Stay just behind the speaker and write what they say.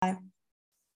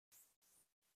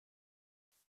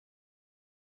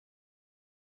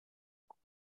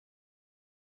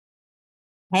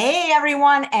Hey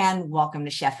everyone, and welcome to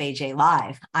Chef AJ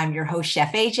Live. I'm your host,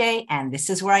 Chef AJ, and this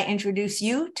is where I introduce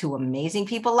you to amazing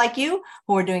people like you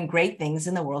who are doing great things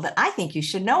in the world that I think you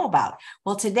should know about.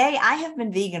 Well, today I have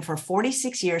been vegan for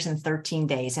 46 years and 13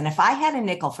 days. And if I had a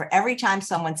nickel for every time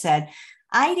someone said,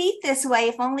 I'd eat this way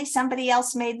if only somebody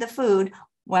else made the food,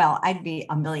 well, I'd be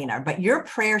a millionaire, but your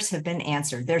prayers have been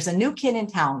answered. There's a new kid in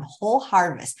town, Whole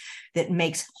Harvest, that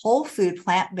makes whole food,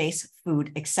 plant-based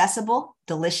food accessible,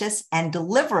 delicious, and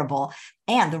deliverable.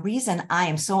 And the reason I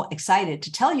am so excited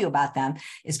to tell you about them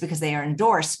is because they are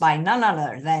endorsed by none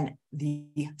other than the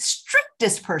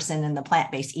strictest person in the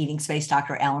plant-based eating space,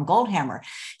 Dr. Alan Goldhammer.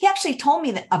 He actually told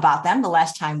me about them the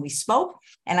last time we spoke,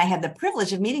 and I had the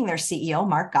privilege of meeting their CEO,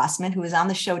 Mark Gossman, who is on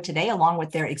the show today, along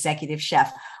with their executive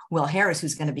chef, Will Harris,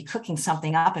 who's going to be cooking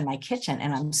something up in my kitchen.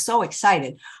 And I'm so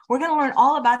excited. We're going to learn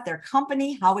all about their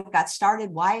company, how it got started,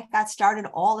 why it got started,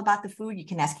 all about the food. You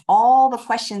can ask all the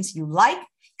questions you like.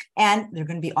 And they're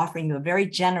going to be offering you a very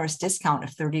generous discount of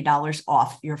 $30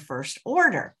 off your first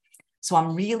order. So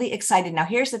I'm really excited. Now,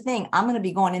 here's the thing. I'm going to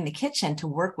be going in the kitchen to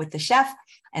work with the chef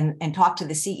and talk to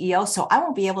the CEO. So I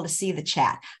won't be able to see the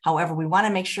chat. However, we want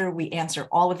to make sure we answer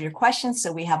all of your questions.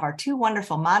 So we have our two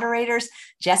wonderful moderators,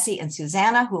 Jesse and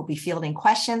Susanna, who will be fielding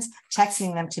questions,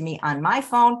 texting them to me on my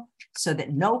phone so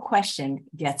that no question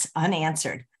gets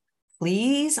unanswered.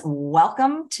 Please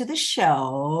welcome to the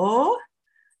show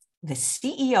the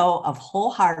CEO of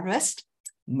Whole Harvest,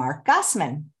 Mark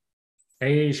Gossman.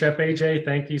 Hey, Chef AJ,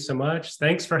 thank you so much.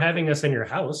 Thanks for having us in your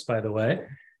house, by the way.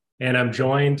 And I'm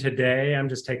joined today, I'm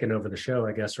just taking over the show,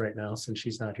 I guess, right now, since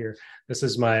she's not here. This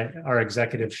is our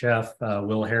executive chef,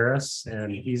 Will Harris,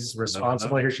 and he's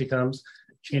responsible, here she comes.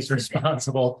 She's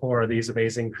responsible for these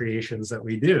amazing creations that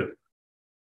we do.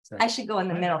 So, I should go in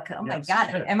the middle. Oh my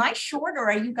God. Am I short or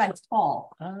are you guys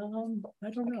tall? I don't know.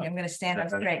 Okay, I'm going to stand up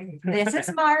straight. This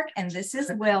is Mark and this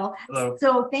is Will. Hello.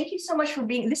 So thank you so much for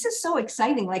being, this is so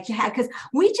exciting. Like you had, because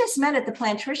we just met at the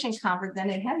Plantricians Conference and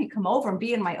then have you come over and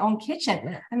be in my own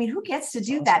kitchen. I mean, who gets to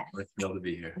do that? We're thrilled to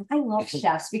be here. I love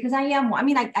chefs because I'm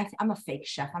a fake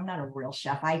chef. I'm not a real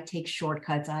chef. I take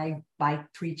shortcuts. I buy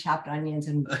pre-chopped onions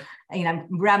and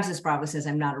Ramses Bravo says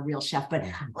I'm not a real chef, but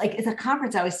like at the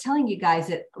conference, I was telling you guys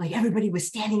that like everybody was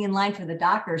standing in line for the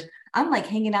doctors. I'm like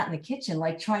hanging out in the kitchen,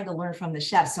 like trying to learn from the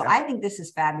chefs. So I think this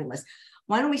is fabulous.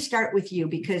 Why don't we start with you?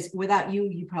 Because without you,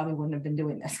 you probably wouldn't have been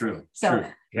doing this. True. So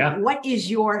Yeah. What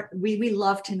is we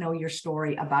love to know your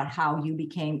story about how you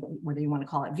became, whether you want to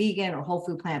call it vegan or whole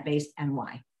food plant-based and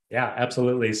why. Yeah,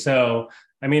 absolutely. So,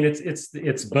 I mean,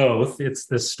 it's both. It's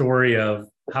the story of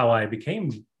how I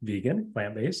became vegan,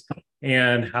 plant-based,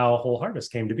 and how Whole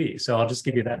Harvest came to be. So I'll just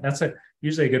give you that. That's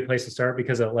usually a good place to start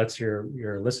because it lets your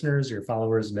listeners, your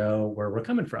followers know where we're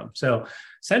coming from. So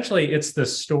essentially, it's the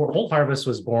story. Whole Harvest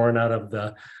was born out of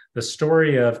the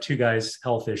story of two guys'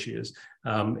 health issues,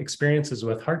 experiences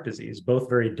with heart disease, both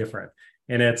very different.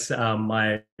 And it's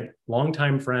my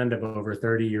longtime friend of over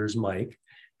 30 years, Mike,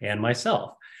 and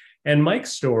myself. And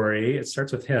Mike's story, it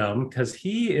starts with him because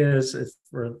he is,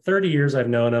 for 30 years, I've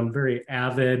known him, very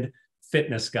avid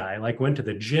fitness guy, like went to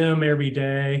the gym every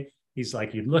day. He's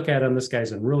like, you'd look at him, this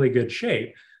guy's in really good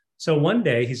shape. So one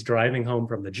day he's driving home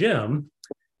from the gym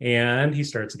and he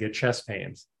starts to get chest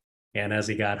pains. And as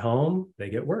he got home, they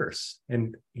get worse.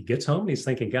 And he gets home and he's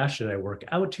thinking, gosh, should I work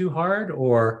out too hard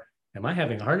or am I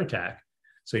having a heart attack?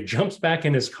 So he jumps back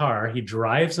in his car, he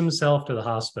drives himself to the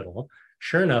hospital.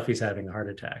 Sure enough, he's having a heart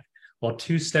attack. Well,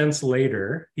 2 stents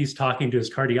later, he's talking to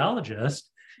his cardiologist,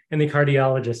 and the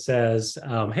cardiologist says,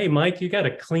 hey, Mike, you got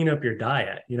to clean up your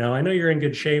diet. I know you're in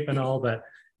good shape and all, but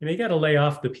you got to lay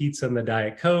off the pizza and the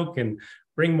Diet Coke and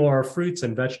bring more fruits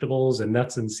and vegetables and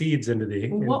nuts and seeds into the.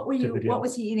 What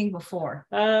was he eating before?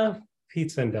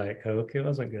 Pizza and Diet Coke. It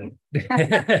wasn't good.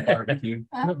 Barbecue.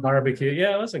 Barbecue.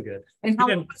 Yeah, it wasn't good. And how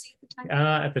old was he at the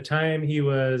time? At the time, he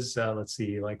was,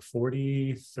 like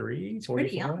 43,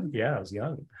 44. Yeah, I was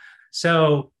young.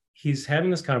 So he's having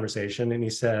this conversation and he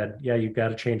said, yeah, you've got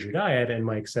to change your diet. And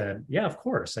Mike said, yeah, of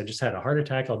course. I just had a heart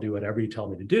attack. I'll do whatever you tell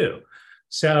me to do.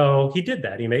 So he did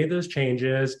that. He made those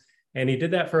changes and he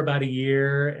did that for about a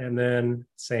year. And then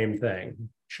same thing,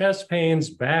 chest pains,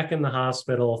 back in the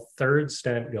hospital, 3rd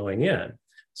stent going in.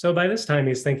 So by this time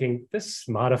he's thinking this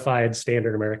modified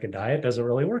standard American diet doesn't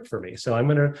really work for me. So I'm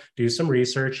going to do some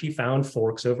research. He found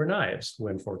Forks Over Knives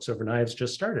when Forks Over Knives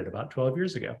just started about 12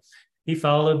 years ago. He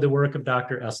followed the work of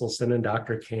Dr. Esselstyn and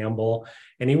Dr. Campbell,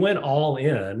 and he went all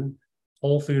in,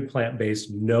 whole food,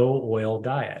 plant-based, no oil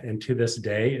diet. And to this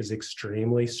day is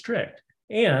extremely strict.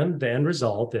 And the end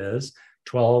result is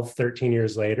 12, 13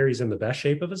 years later, he's in the best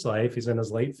shape of his life. He's in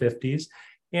his late 50s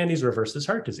and he's reversed his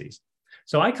heart disease.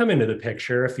 So I come into the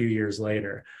picture a few years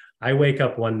later. I wake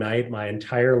up one night, my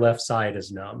entire left side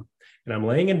is numb. And I'm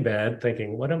laying in bed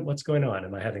thinking, what's going on?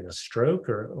 Am I having a stroke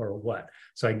or what?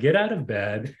 So I get out of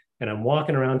bed and I'm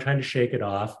walking around trying to shake it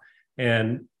off.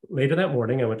 And later that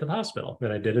morning, I went to the hospital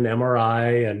and I did an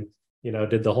MRI and,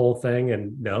 did the whole thing,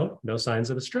 and no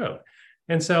signs of a stroke.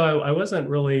 And so I wasn't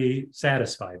really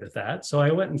satisfied with that. So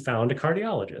I went and found a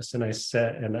cardiologist,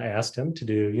 and I asked him to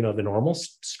do, the normal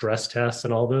stress tests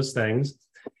and all those things,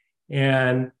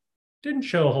 and didn't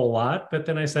show a whole lot. But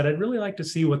then I said, I'd really like to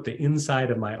see what the inside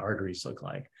of my arteries look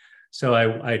like. So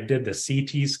I did the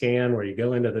CT scan where you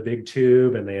go into the big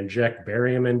tube and they inject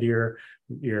barium into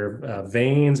your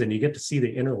veins, and you get to see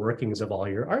the inner workings of all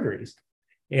your arteries.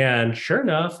 And sure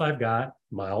enough, I've got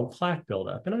mild plaque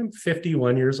buildup, and I'm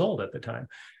 51 years old at the time.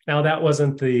 Now, that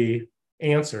wasn't the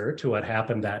answer to what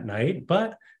happened that night,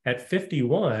 but at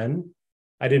 51,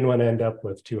 I didn't want to end up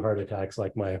with 2 heart attacks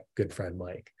like my good friend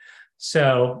Mike.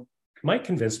 So Mike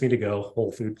convinced me to go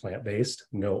whole food, plant-based,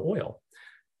 no oil.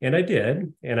 And I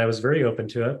did, and I was very open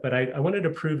to it, but I wanted to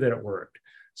prove that it worked.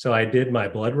 So I did my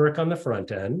blood work on the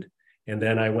front end, and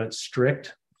then I went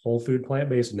strict whole food,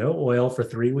 plant-based, no oil for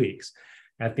 3 weeks.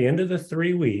 At the end of the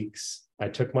 3 weeks, I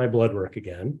took my blood work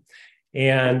again,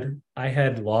 and I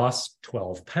had lost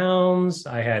 12 pounds.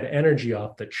 I had energy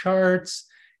off the charts,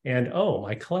 and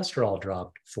my cholesterol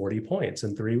dropped 40 points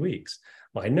in 3 weeks.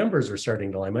 My numbers were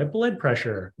starting to line. My blood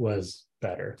pressure was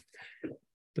better.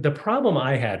 But the problem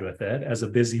I had with it as a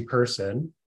busy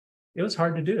person, it was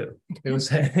hard to do. It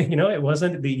was, it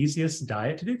wasn't the easiest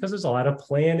diet to do because there's a lot of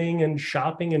planning and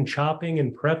shopping and chopping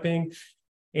and prepping.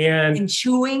 And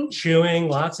chewing,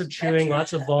 lots of chewing,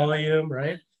 lots of volume,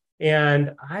 right?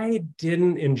 And I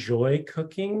didn't enjoy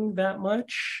cooking that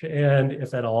much, and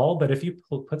if at all, but if you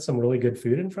put some really good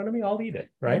food in front of me, I'll eat it,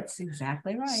 right? That's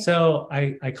exactly right. So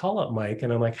I call up Mike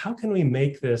and I'm like, how can we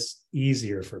make this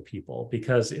easier for people?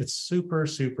 Because it's super,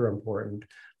 super important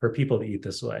for people to eat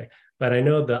this way. But I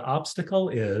know the obstacle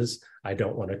is I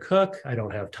don't want to cook. I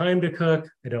don't have time to cook.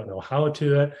 I don't know how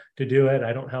to do it.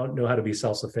 I don't know how to be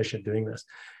self-sufficient doing this.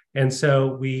 And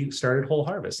so we started Whole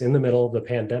Harvest in the middle of the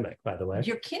pandemic, by the way.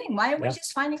 You're kidding. Why are we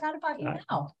just finding out about you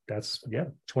now? That's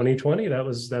 2020.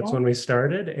 That's when we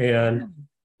started. And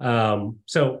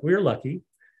so we were lucky.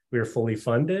 We were fully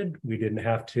funded. We didn't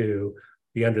have to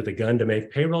be under the gun to make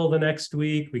payroll the next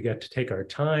week. We got to take our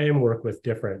time, work with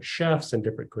different chefs and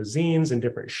different cuisines and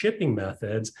different shipping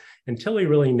methods until we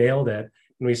really nailed it.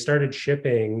 And we started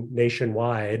shipping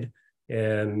nationwide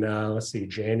in,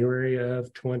 January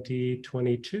of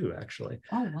 2022, actually.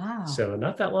 Oh, wow. So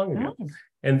not that long ago. Oh.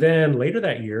 And then later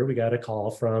that year, we got a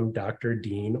call from Dr.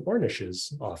 Dean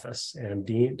Ornish's office. And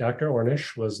Dr.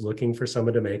 Ornish was looking for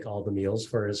someone to make all the meals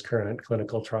for his current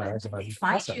clinical trials. They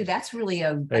find you. That's really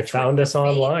they found us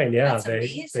online. Yeah,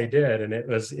 they did. And it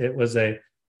was a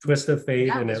twist of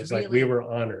fate. And it was really, like we were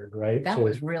honored, right? That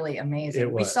was really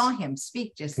amazing. We saw him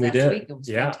speak just last week. It was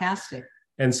fantastic.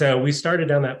 And so we started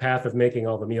down that path of making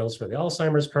all the meals for the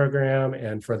Alzheimer's program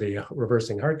and for the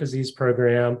Reversing Heart Disease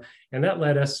program. And that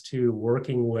led us to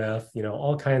working with,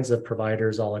 all kinds of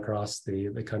providers all across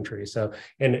the country. So,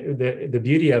 and the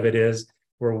beauty of it is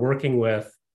we're working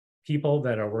with people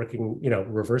that are working,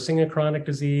 reversing a chronic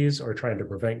disease or trying to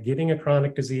prevent getting a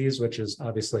chronic disease, which is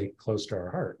obviously close to our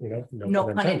heart,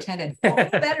 no pun intended. Well,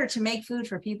 better to make food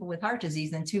for people with heart disease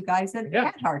than 2 guys that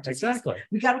had heart disease. Exactly.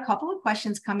 We got a couple of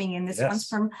questions coming in. This one's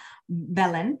from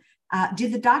Belen.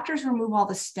 Did the doctors remove all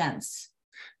the stents?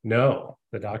 No,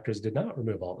 the doctors did not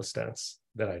remove all the stents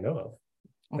that I know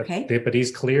of. Okay. But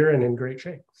he's clear and in great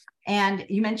shape. And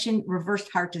you mentioned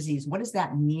reversed heart disease. What does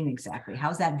that mean exactly?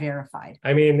 How's that verified?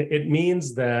 I mean, it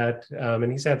means that,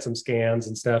 and he's had some scans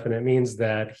and stuff, and it means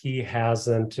that he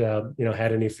hasn't,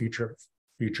 had any future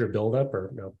buildup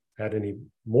or had any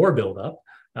more buildup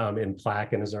in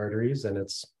plaque in his arteries, and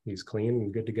he's clean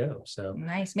and good to go. So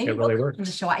nice. Maybe it really works. The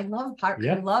show. I love heart.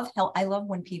 I love health. I love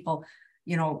when people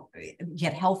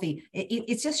get healthy.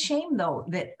 It's just shame though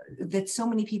that so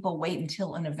many people wait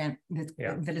until an event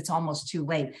that it's almost too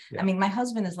late. I mean, my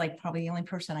husband is like probably the only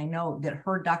person I know that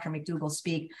heard Dr. McDougall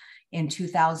speak in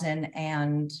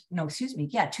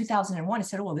 2001. I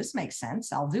said, well, this makes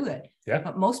sense. I'll do it. Yeah.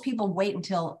 But most people wait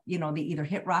until, they either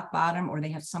hit rock bottom or they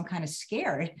have some kind of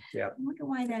scare. Yeah. I wonder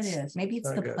why that is. Maybe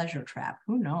it's the pleasure trap.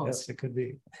 Who knows? Yes, it could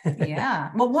be. Yeah.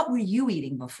 Well, what were you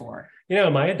eating before?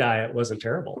 My diet wasn't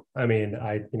terrible. I mean,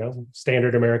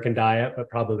 standard American diet, but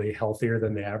probably healthier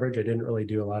than the average. I didn't really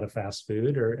do a lot of fast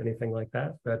food or anything like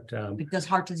that. But does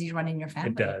heart disease run in your family?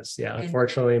 It does. Yeah.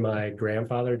 Unfortunately, my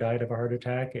grandfather died of a heart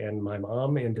attack, and my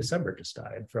mom in December just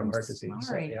died from heart disease.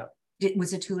 So, yeah.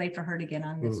 Was it too late for her to get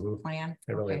on this plan?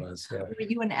 It really was. Yeah. Were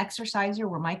you an exerciser?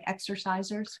 Were Mike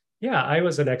exercisers? Yeah, I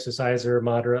was an exerciser,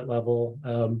 moderate level,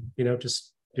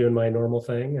 just doing my normal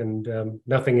thing and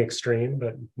nothing extreme,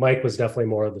 but Mike was definitely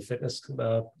more of the fitness,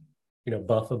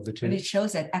 buff of the two. But it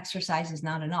shows that exercise is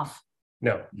not enough.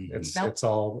 No, it's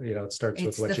all, it starts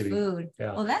with what you food. eat.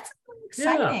 Yeah. Well, that's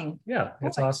exciting. Yeah,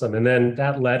 it's awesome. And then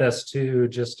that led us to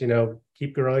just,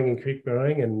 keep growing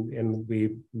and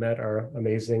we met our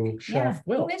amazing chef,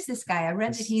 Will. Who is this guy? I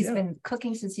read that he's been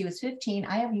cooking since he was 15.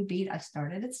 I have you beat. I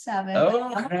started at 7.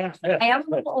 Oh. I am a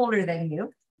little older than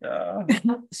you.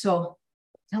 So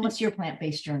tell us your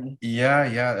plant-based journey.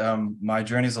 Yeah. My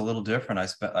journey is a little different. I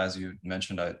spent, as you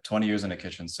mentioned, 20 years in the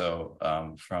kitchen. So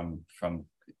from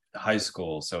high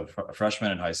school, so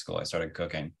freshman in high school, I started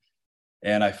cooking,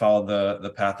 and I followed the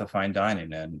path of fine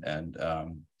dining. And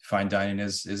fine dining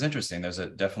is interesting. There's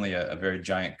definitely a very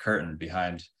giant curtain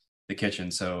behind the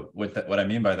kitchen. So what I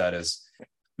mean by that is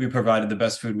we provided the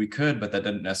best food we could, but that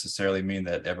didn't necessarily mean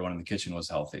that everyone in the kitchen was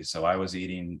healthy. So I was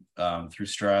eating through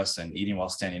stress and eating while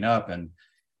standing up and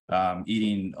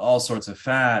eating all sorts of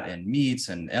fat and meats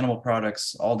and animal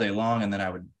products all day long. And then I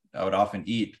would often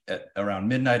eat at around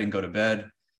midnight and go to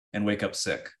bed and wake up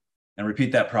sick and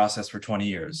repeat that process for 20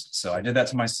 years. So I did that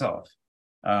to myself.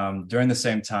 During the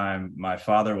same time, my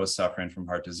father was suffering from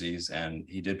heart disease, and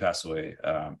he did pass away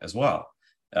as well.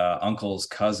 Uncles,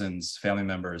 cousins, family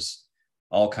members,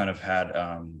 all kind of had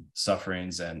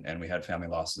sufferings, and we had family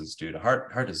losses due to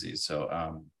heart disease.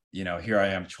 So, here I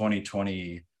am,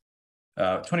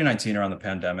 2019 around the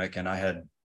pandemic, and I had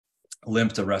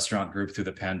limped a restaurant group through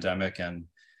the pandemic and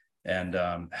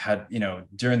had,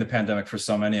 during the pandemic, for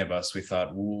so many of us, we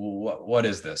thought, what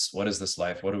is this? What is this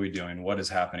life? What are we doing? What is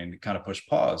happening? To kind of push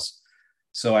pause.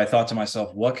 So I thought to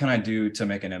myself, what can I do to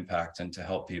make an impact and to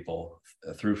help people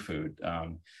through food?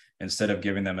 Instead of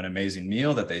giving them an amazing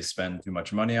meal that they spend too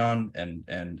much money on and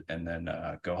then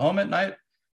go home at night,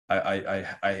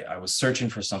 I was searching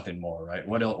for something more, right?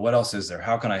 What else is there?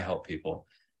 How can I help people?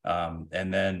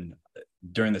 And then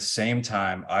during the same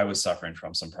time, I was suffering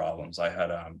from some problems. I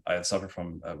had suffered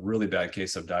from a really bad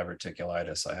case of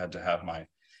diverticulitis. I had to have my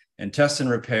intestine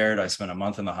repaired. I spent a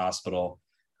month in the hospital.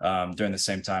 During the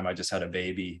same time, I just had a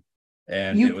baby,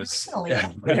 and you it was You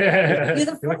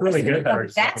look really good.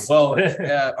 Well,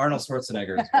 Arnold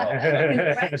Schwarzenegger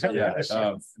as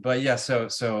well. But yeah,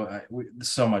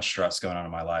 so much stress going on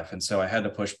in my life, and so I had to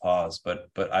push pause,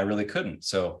 but I really couldn't.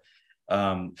 So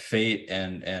fate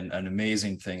and an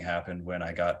amazing thing happened when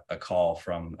I got a call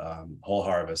from Whole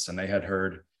Harvest, and they had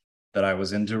heard that I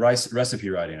was into recipe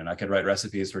writing, and I could write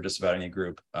recipes for just about any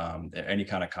group, any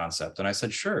kind of concept. And I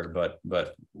said, sure, but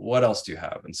what else do you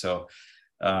have? And so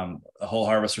Whole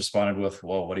Harvest responded with,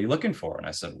 well, what are you looking for? And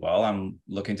I said, well, I'm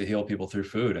looking to heal people through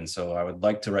food. And so I would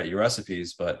like to write your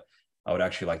recipes, but I would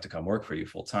actually like to come work for you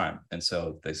full time. And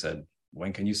so they said,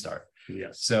 when can you start?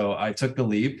 Yes. So I took the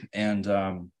leap, and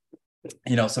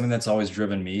something that's always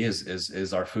driven me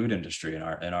is our food industry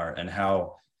and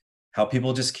how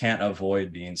people just can't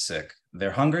avoid being sick.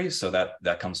 They're hungry, so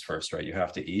that comes first, right? You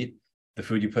have to eat. The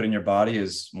food you put in your body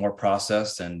is more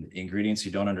processed and ingredients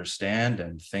you don't understand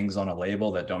and things on a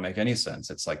label that don't make any sense.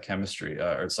 It's like chemistry,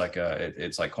 or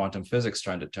it's like quantum physics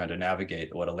trying to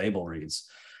navigate what a label reads.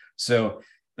 So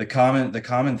the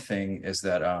common thing is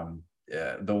that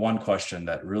the one question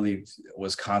that really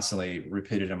was constantly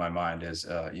repeated in my mind is,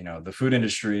 the food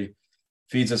industry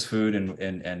feeds us food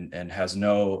and has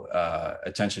no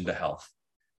attention to health.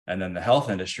 And then the health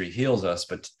industry heals us,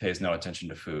 but pays no attention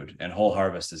to food. And Whole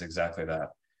Harvest is exactly that.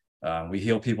 We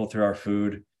heal people through our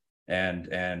food,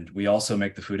 and we also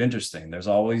make the food interesting. There's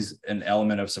always an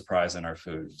element of surprise in our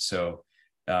food. So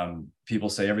people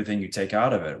say everything you take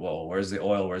out of it, well, where's the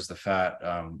oil? Where's the fat?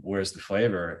 Where's the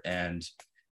flavor? And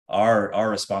our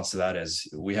response to that is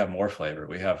we have more flavor.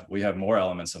 We have more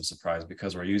elements of surprise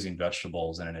because we're using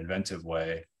vegetables in an inventive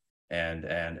way and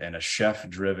a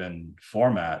chef-driven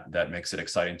format that makes it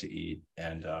exciting to eat.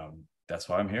 And that's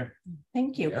why I'm here.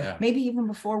 Thank you. Yeah. Maybe even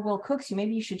before Will cooks you,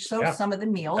 maybe you should show some of the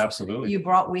meals Absolutely. You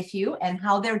brought with you and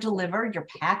how they're delivered, your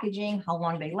packaging, how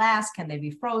long they last, can they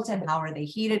be frozen, how are they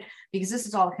heated? Because this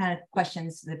is all the kind of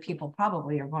questions that people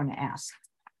probably are going to ask.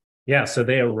 Yeah, so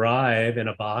they arrive in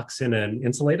a box, in an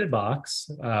insulated box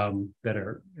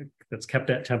that's kept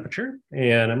at temperature.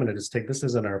 And I'm going to just take, this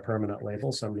isn't our permanent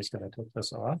label, so I'm just going to take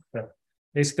this off. But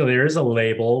basically, there is a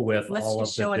label with all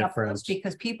of the different,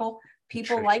 because people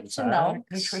like to know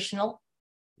nutritional.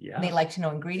 Yeah, they like to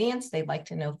know ingredients. They like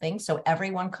to know things. So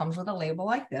everyone comes with a label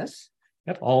like this.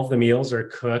 Yep, all of the meals are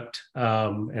cooked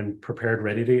and prepared,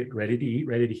 ready to eat,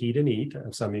 ready to heat and eat.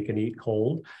 Some you can eat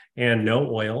cold, and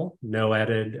no oil, no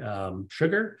added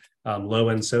sugar, low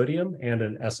in sodium, and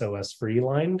an SOS free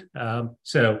line.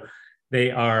 So they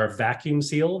are vacuum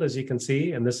sealed, as you can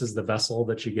see, and this is the vessel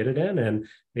that you get it in. And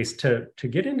they to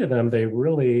get into them, they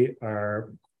really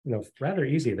are, rather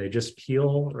easy. They just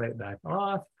peel right back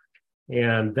off,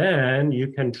 and then you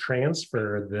can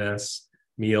transfer this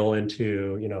meal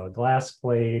into, a glass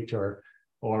plate or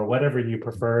whatever you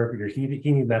prefer. Your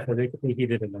heating method, it could be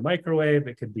heated in the microwave,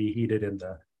 it could be heated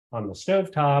on the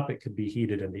stovetop, it could be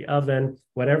heated in the oven,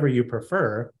 whatever you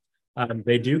prefer.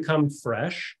 They do come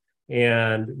fresh.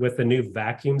 And with the new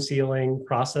vacuum sealing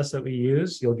process that we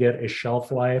use, you'll get a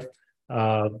shelf life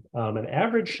of an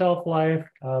average shelf life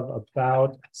of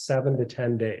about 7 to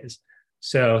 10 days.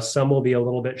 So some will be a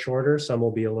little bit shorter, some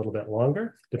will be a little bit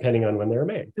longer, depending on when they're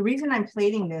made. The reason I'm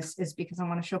plating this is because I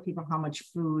want to show people how much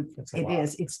food it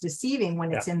is. It's deceiving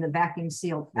when it's in the vacuum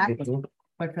sealed packaging.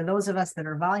 But for those of us that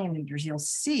are volume eaters, you'll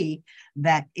see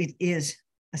that it is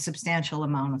a substantial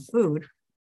amount of food.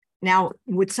 Now,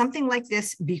 would something like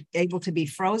this be able to be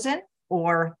frozen,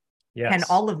 or can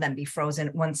all of them be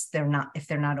frozen once they're not, if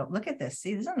they're not? Look at this.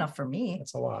 See, this is enough for me.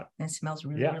 That's a lot. It smells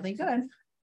really, really good.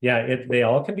 Yeah, they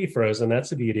all can be frozen. That's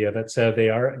the beauty of it. So they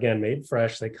are, again, made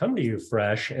fresh. They come to you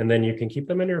fresh, and then you can keep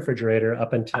them in your refrigerator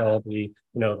up until the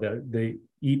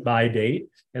eat by date.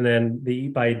 And then the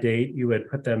eat by date, you would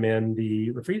put them in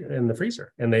the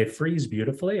freezer, and they freeze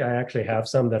beautifully. I actually have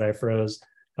some that I froze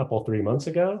a couple, 3 months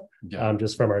ago,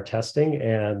 just from our testing,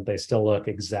 and they still look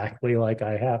exactly like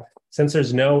I have. Since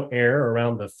there's no air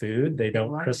around the food, they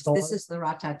don't crystallize. This is the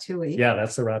ratatouille. Yeah,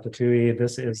 that's the ratatouille.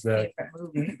 This is the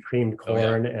creamed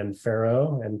corn and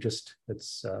farro, and just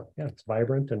it's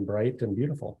vibrant and bright and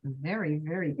beautiful. Very,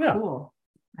 very cool.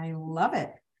 I love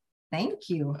it. Thank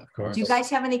you. Of course. Do you guys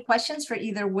have any questions for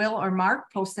either Will or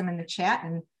Mark? Post them in the chat,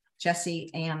 and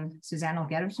Jesse and Suzanne will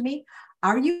get them to me.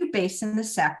 Are you based in the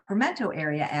Sacramento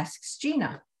area? Asks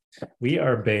Gina.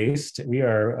 Our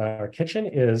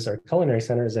culinary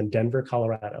center is in Denver,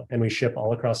 Colorado, and we ship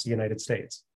all across the United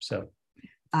States. So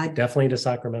definitely to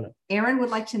Sacramento. Aaron would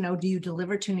like to know, do you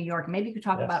deliver to New York? Maybe you could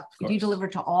talk about, do you deliver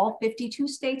to all 52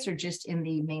 states or just in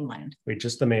the mainland?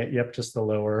 Just the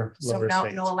lower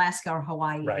states. No Alaska or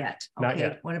Hawaii yet. Okay. Not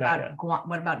yet. What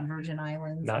about Virgin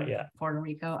Islands? Not yet. Puerto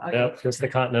Rico? Okay. Nope, just the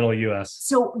continental US.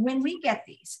 So when we get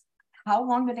these, how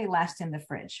long do they last in the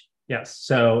fridge? Yes.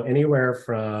 So anywhere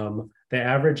from, the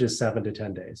average is 7 to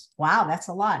 10 days. Wow, that's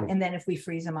a lot. And then if we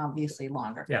freeze them, obviously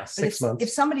longer. Yeah, 6 months. If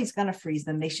somebody's going to freeze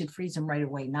them, they should freeze them right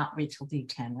away, not wait till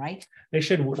D10, right? They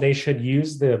should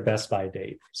use the best by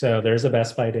date. So there's a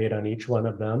best by date on each one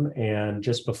of them. And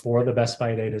just before the best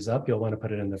by date is up, you'll want to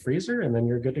put it in the freezer, and then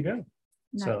you're good to go.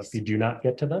 Nice. So if you do not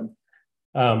get to them,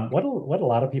 what a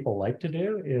lot of people like to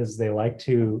do is they like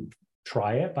to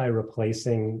try it by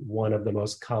replacing one of the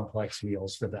most complex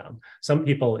meals for them. Some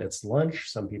people it's lunch,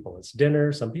 some people it's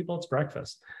dinner, some people it's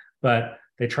breakfast, but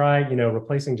they try,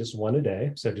 replacing just one a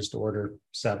day. So just order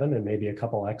 7 and maybe a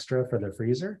couple extra for their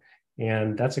freezer.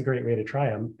 And that's a great way to try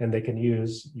them. And they can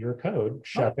use your code,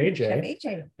 Chef AJ. Chef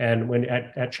AJ. And when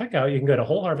at checkout, you can go to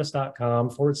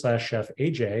wholeharvest.com/Chef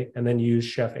AJ, and then use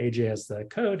Chef AJ as the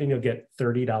code, and you'll get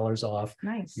 $30 off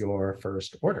your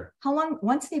first order. How long,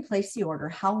 once they place the order,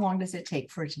 how long does it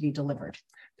take for it to be delivered?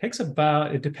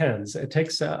 It depends. It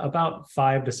takes about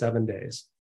 5 to 7 days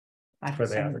for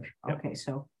the average. Okay,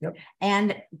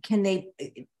 and can they...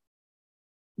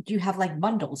 Do you have like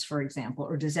bundles, for example,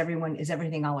 or is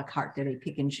everything a la carte? Do they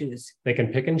pick and choose? They can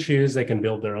pick and choose. They can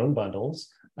build their own bundles.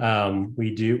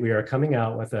 We are coming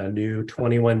out with a new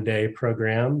 21-day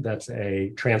program. That's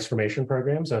a transformation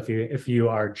program. So if you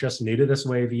are just new to this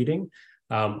way of eating,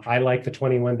 I like the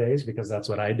 21 days because that's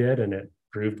what I did, and it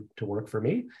proved to work for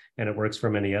me, and it works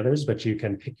for many others. But you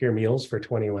can pick your meals for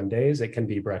 21 days. It can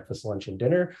be breakfast, lunch, and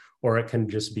dinner, or it can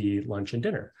just be lunch and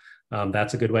dinner.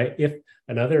 That's a good way. If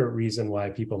another reason why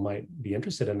people might be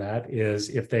interested in that is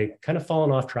if they kind of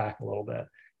fallen off track a little bit,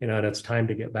 and it's time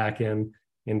to get back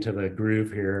into the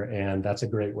groove here. And that's a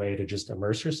great way to just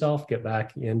immerse yourself, get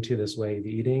back into this way of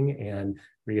eating, and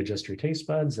readjust your taste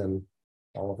buds and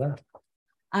all of that.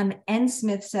 N.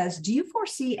 Smith says, do you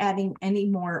foresee adding any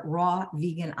more raw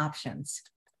vegan options?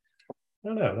 I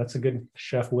don't know. That's a good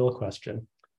Chef Will question.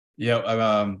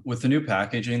 Yeah, with the new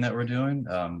packaging that we're doing,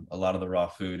 a lot of the raw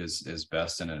food is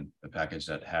best in a package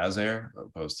that has air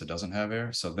opposed to doesn't have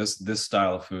air. So this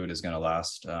style of food is going to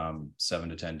last 7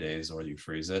 to 10 days, or you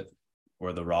freeze it.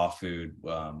 Or the raw food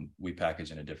we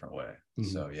package in a different way.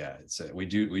 Mm-hmm. So yeah, we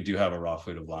do have a raw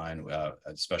food line,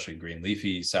 especially green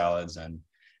leafy salads and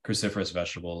cruciferous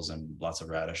vegetables and lots of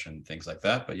radish and things like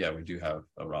that. But yeah, we do have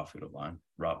a raw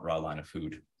line of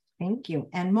food. Thank you.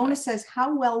 And Mona says,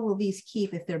 how well will these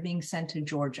keep if they're being sent to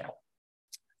Georgia?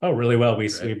 Oh, really well.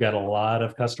 We've got a lot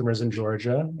of customers in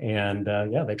Georgia, and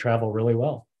yeah, they travel really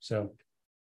well. So.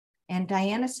 And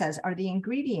Diana says, are the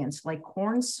ingredients like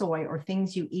corn, soy, or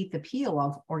things you eat the peel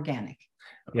of organic?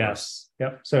 Yes.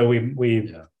 Yep. So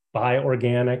we buy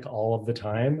organic all of the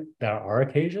time. There are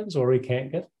occasions where we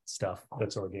can't get stuff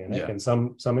that's organic and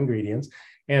some ingredients.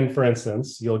 And for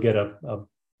instance, you'll get a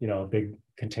big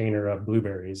container of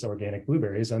blueberries, organic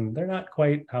blueberries, and they're not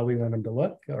quite how we want them to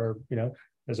look, or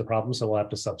there's a problem, so we'll have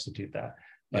to substitute that.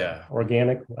 But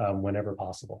organic whenever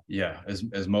possible. Yeah,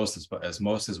 as most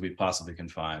as we possibly can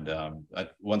find.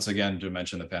 Once again, to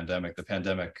mention the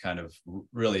pandemic kind of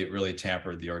really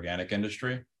tampered the organic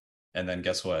industry, and then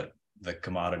guess what? The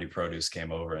commodity produce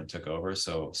came over and took over.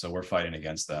 So we're fighting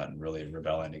against that and really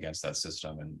rebelling against that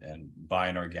system and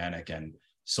buying organic and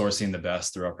sourcing the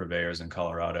best through our purveyors in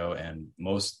Colorado. And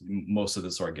most of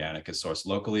this organic is sourced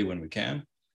locally when we can,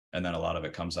 and then a lot of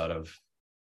it comes out of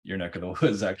your neck of the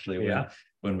woods actually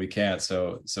when we can't.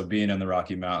 So being in the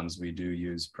Rocky Mountains, we do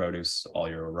use produce all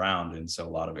year round, and so a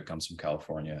lot of it comes from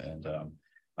California, and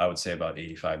I would say about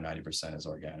 85-90% is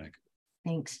organic.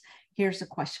 Thanks. Here's a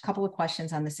couple of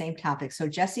questions on the same topic. So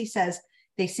Jesse says,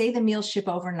 they say the meals ship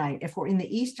overnight. If we're in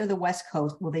the East or the West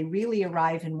Coast, will they really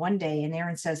arrive in one day? And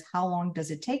Aaron says, how long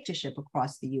does it take to ship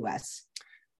across the US?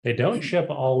 They don't ship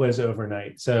always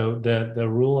overnight. So the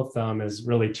rule of thumb is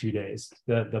really 2 days.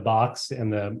 The box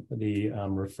and the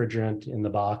refrigerant in the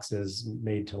box is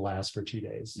made to last for 2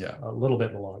 days. Yeah, a little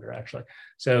bit longer actually.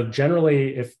 So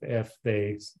generally, if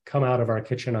they come out of our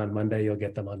kitchen on Monday, you'll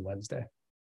get them on Wednesday.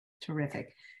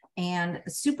 Terrific. And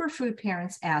Superfood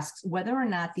Parents asks whether or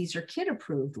not these are kid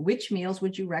approved. Which meals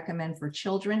would you recommend for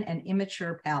children and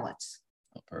immature palates?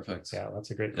 Oh, perfect. Yeah,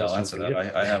 that's a great question. I'll answer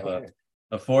that. I have a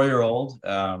 4-year-old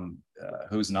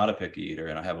who's not a picky eater,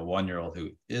 and I have a 1-year-old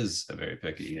who is a very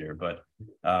picky eater, but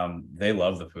they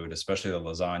love the food, especially the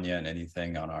lasagna and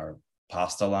anything on our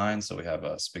pasta line. So we have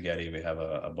a spaghetti, we have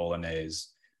a bolognese.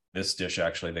 This dish,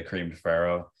 actually, the creamed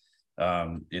farro,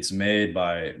 it's made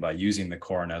by using the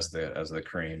corn as the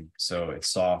cream. So it's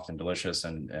soft and delicious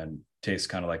and tastes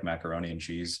kind of like macaroni and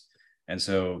cheese. And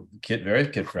so very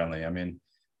kid friendly. I mean,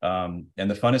 and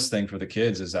the funnest thing for the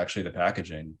kids is actually the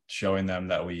packaging, showing them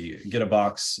that we get a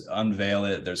box, unveil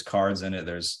it, there's cards in it,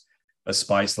 there's a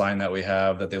spice line that we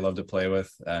have that they love to play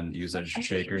with and use as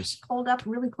shakers. Hold up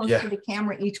really close to the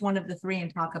camera, each one of the three,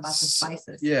 and talk about the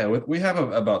spices. Yeah, we have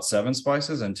about 7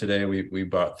 spices, and today we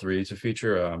bought 3 to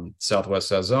feature.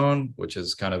 Southwest Sazon, which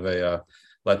is kind of a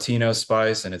Latino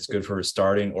spice, and it's good for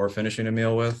starting or finishing a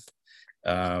meal with.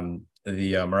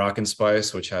 The Moroccan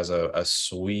spice, which has a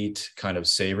sweet kind of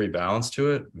savory balance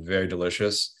to it, very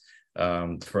delicious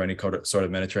for any sort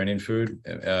of Mediterranean food.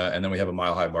 And then we have a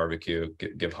Mile High barbecue,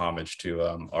 give homage to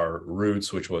our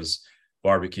roots, which was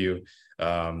barbecue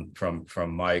from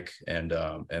Mike, and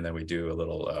then we do a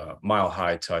little Mile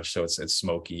High touch, so it's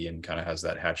smoky and kind of has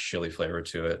that hatch chili flavor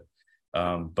to it.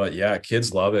 But yeah,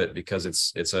 kids love it because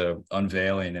it's a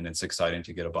unveiling, and it's exciting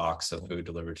to get a box of food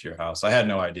delivered to your house. I had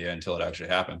no idea until it actually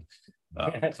happened.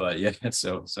 But yeah,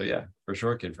 so yeah, for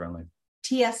sure, kid friendly.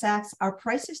 TS asks, are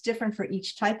prices different for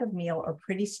each type of meal or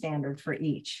pretty standard for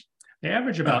each? They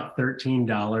average about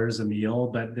 $13 a meal,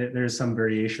 but there's some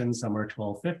variation. Some are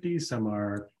 $12.50, some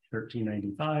are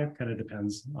 $13.95. Kind of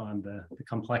depends on the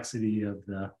complexity of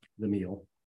the meal.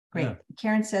 Great. Yeah.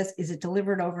 Karen says, is it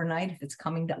delivered overnight if it's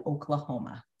coming to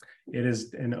Oklahoma? It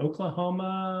is in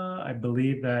Oklahoma. I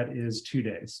believe that is 2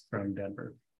 days from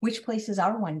Denver. Which places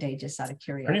are 1 day, just out of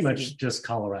curiosity? Pretty much just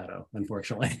Colorado,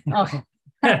 unfortunately. Oh.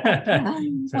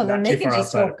 Well, then they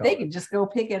can just go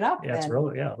pick it up. Yeah, it's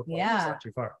really, it's not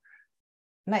too far.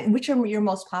 Which are your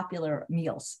most popular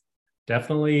meals?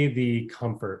 Definitely the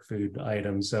comfort food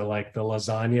items. So like the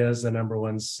lasagna is the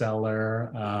 #1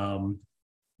 seller.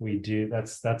 We do,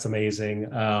 that's amazing.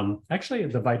 Actually,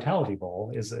 the Vitality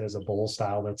Bowl is a bowl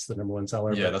style. That's the #1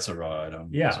 seller. Yeah, that's a raw item.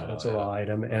 Yeah, well, that's a raw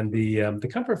item. And the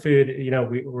comfort food,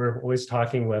 we're always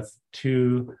talking with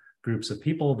 2 groups of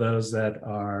people, those that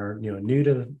are new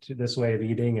to this way of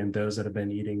eating and those that have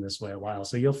been eating this way a while.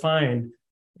 So you'll find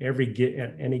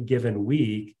any given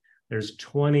week, there's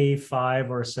 25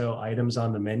 or so items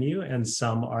on the menu, and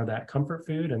some are that comfort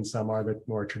food and some are the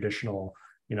more traditional,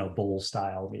 bowl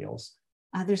style meals.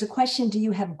 There's a question, do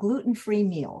you have gluten-free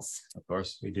meals? Of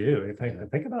course. We do. I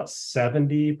think about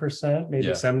 70%, maybe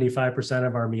 75%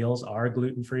 of our meals are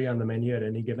gluten-free on the menu at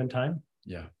any given time.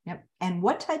 Yeah. Yep. And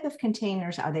what type of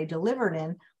containers are they delivered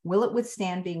in? Will it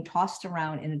withstand being tossed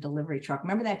around in a delivery truck?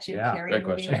 Remember that Jim Yeah, Carrey great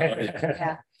movie? question.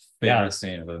 Yeah. Favorite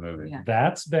scene of the movie. Yeah.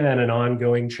 That's been an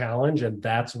ongoing challenge, and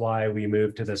that's why we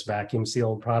moved to this vacuum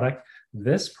sealed product.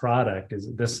 This product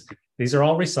is this, these are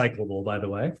all recyclable, by the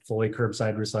way, fully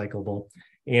curbside recyclable.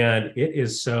 And it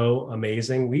is so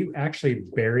amazing. We actually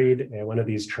buried one of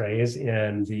these trays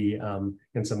in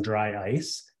in some dry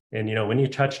ice. And you know, when you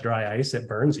touch dry ice, it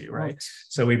burns you, right?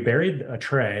 So we buried a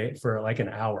tray for like an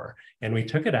hour and we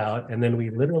took it out and then we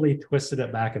literally twisted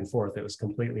it back and forth. It was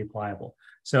completely pliable.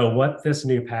 So what this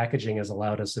new packaging has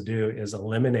allowed us to do is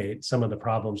eliminate some of the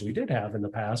problems we did have in the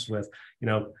past with, you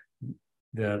know,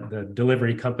 the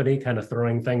delivery company kind of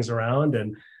throwing things around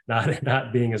and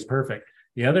not being as perfect.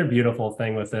 The other beautiful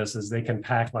thing with this is they can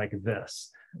pack like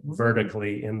this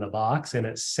vertically in the box, and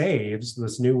it saves,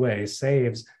 this new way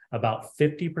saves about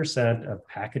 50% of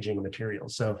packaging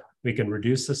materials. So we can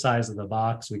reduce the size of the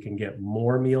box. We can get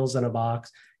more meals in a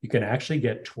box. You can actually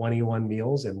get 21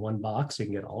 meals in one box. You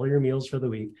can get all your meals for the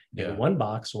week in one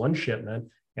box, one shipment,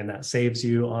 and that saves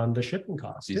you on the shipping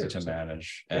costs. It's easy to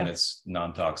manage, and it's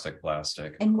non-toxic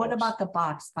plastic. And what about the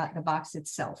box? The box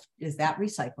itself, is that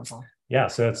recyclable? Yeah,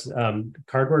 so it's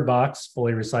cardboard box,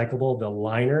 fully recyclable. The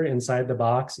liner inside the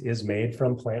box is made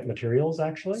from plant materials,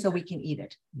 actually. So we can eat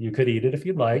it. You could eat it if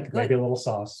you'd like, Good. maybe a little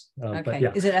sauce. Okay. But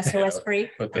yeah, Is it SOS free?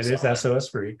 it is SOS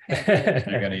free.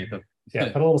 You're gonna eat them. Yeah,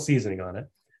 put a little seasoning on it.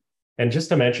 And just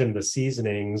to mention the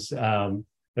seasonings, the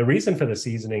reason for the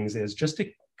seasonings is just to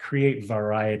create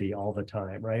variety all the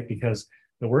time, right? Because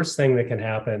the worst thing that can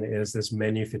happen is this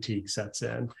menu fatigue sets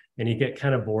in and you get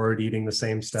kind of bored eating the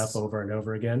same stuff over and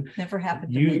over again. Never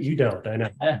happened to You me. you don't, I know.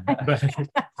 But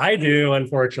I do,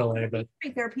 unfortunately. But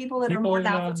there are people that are more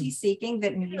novelty seeking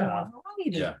that need more variety.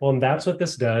 Yeah. well, and that's what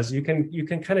this does. You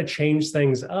can kind of change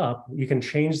things up. You can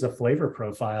change the flavor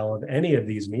profile of any of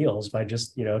these meals by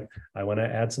just, you know, I want to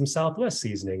add some Southwest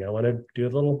seasoning. I want to do a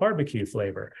little barbecue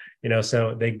flavor, you know,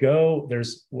 so they go,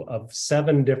 there's of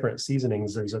 7 different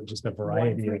seasonings. There's just a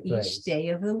variety One for of each things. day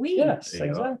of the week. Yes, There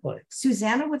you go. exactly.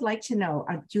 Susanna would like to know,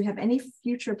 do you have any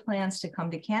future plans to come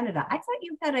to Canada? I thought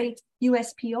you had a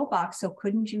USPO box, so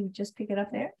couldn't you just pick it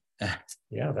up there?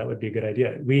 Yeah, that would be a good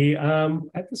idea. We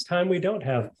at this time we don't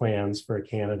have plans for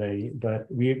Canada, but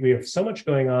we have so much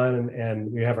going on,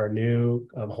 and we have our new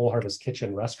Whole Harvest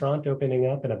Kitchen restaurant opening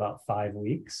up in about 5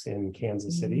 weeks in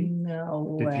Kansas City.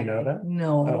 No Did way. you know that?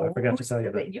 No. Oh, I forgot to tell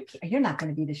you that. But you're not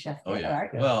going to be the chef Oh there, yeah.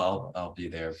 are you? Well, I'll be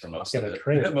there for most of Get a it.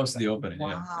 train. Most of the opening.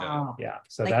 Wow. Yeah,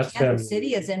 so Like that's Kansas been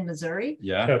City is in Missouri.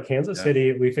 Yeah. so Kansas Yeah.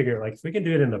 City. We figure like if we can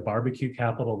do it in the barbecue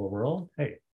capital of the world,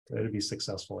 hey, it'd be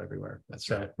successful everywhere. That's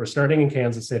So right. we're starting in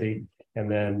Kansas City,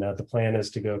 and then the plan is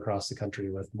to go across the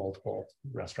country with multiple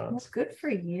Well, restaurants. good for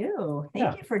you. Thank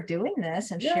Yeah. you for doing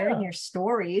this and Yeah. sharing your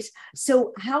stories.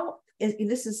 So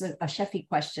this is a chefy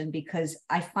question, because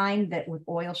I find that with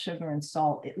oil, sugar, and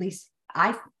salt, at least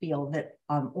I feel that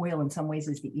oil in some ways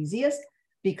is the easiest,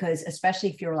 because especially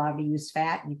if you're allowed to use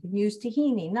fat, you can use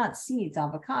tahini, nuts, seeds,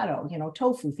 avocado, you know,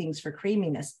 tofu, things for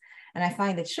creaminess. And I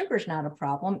find that sugar is not a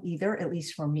problem either, at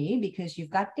least for me, because you've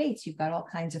got dates, you've got all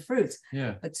kinds of fruits.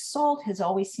 Yeah. But salt has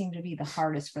always seemed to be the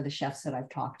hardest for the chefs that I've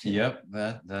talked to. Yep,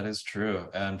 that is true,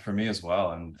 and for me as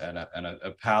well. And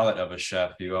a palate of a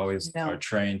chef, you always No. are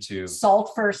trained to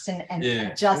Salt first and Yeah.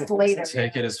 adjust later.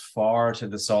 take it as far to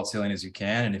the salt ceiling as you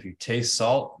can, and if you taste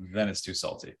salt, then it's too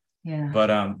salty. Yeah.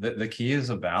 But the key is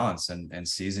a balance and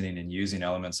seasoning and using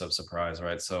elements of surprise,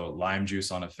 right? So lime juice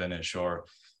on a finish, or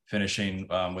finishing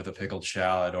with a pickled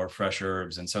shallot or fresh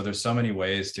herbs. And so there's so many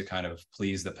ways to kind of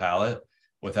please the palate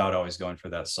without always going for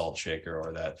that salt shaker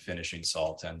or that finishing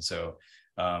salt. And so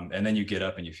and then you get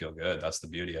up and you feel good. That's the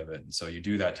beauty of it. And so you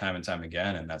do that time and time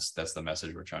again, and that's the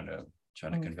message we're trying to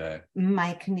convey.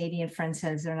 My Canadian friend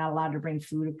says they're not allowed to bring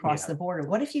food across Yeah. the border.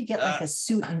 What if you get like a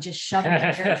suit and just shove it in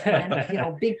there and, you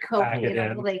know, big coat, Pack you it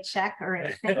know, in. will they check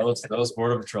or? Those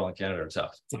border patrol in Canada are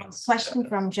tough. Question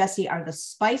from Jesse, are the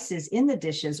spices in the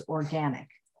dishes organic?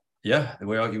 Yeah,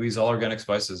 we use all organic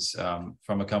spices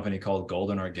from a company called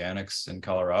Golden Organics in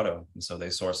Colorado. And so they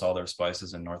source all their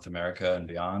spices in North America and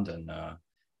beyond, and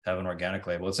have an organic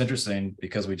label. It's interesting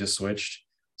because we just switched.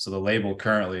 So the label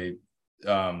currently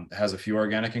has a few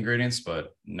organic ingredients,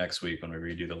 but next week when we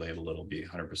redo the label, it'll be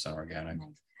 100% organic.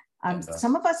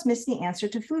 Some of us missed the answer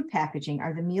to food packaging.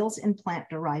 Are the meals in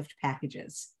plant-derived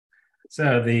packages?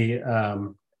 So the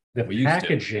We used to,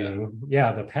 packaging,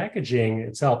 the packaging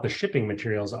itself, the shipping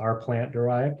materials are plant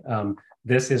derived.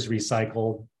 This is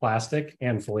recycled plastic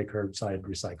and fully curbside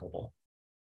recyclable.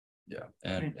 Yeah,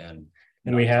 And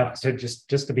we have to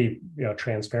just to be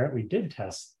transparent, we did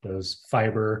test those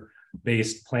fiber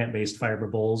based plant-based fiber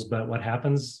bowls. But what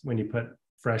happens when you put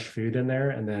fresh food in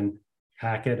there and then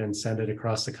pack it and send it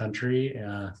across the country?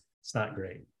 It's not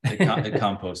great. It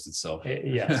composts itself.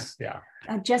 Yes. Yeah.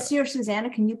 Jesse or Susanna,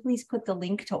 can you please put the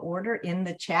link to order in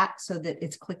the chat so that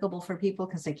it's clickable for people,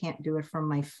 because I can't do it from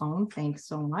my phone. Thanks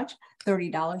so much.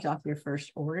 $30 off your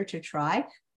first order to try.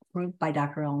 Approved by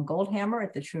Dr. Ellen Goldhammer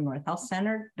at the True North Health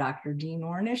Center, Dr. Dean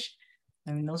Ornish.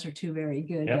 I mean, those are two very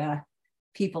good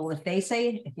people. If they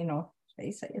say,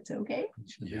 they say it's okay,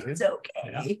 it's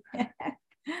okay. Yeah.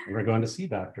 We're going to see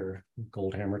Dr.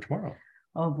 Goldhammer tomorrow.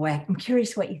 Oh boy, I'm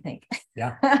curious what you think.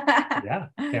 Yeah. Yeah.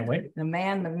 Can't wait. The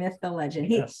man, the myth, the legend.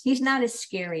 He's not as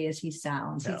scary as he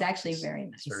sounds. No, he's actually very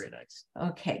nice. Very nice.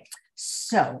 Okay.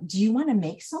 So do you want to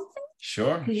make something?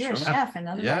 Sure. You're a chef,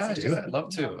 and yeah, do it. I'd love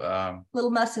to. A little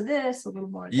mess of this, a little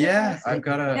more. Of this. I've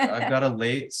got a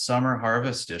late summer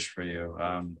harvest dish for you.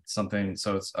 Something.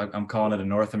 So I'm calling it a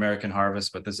North American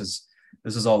harvest, but this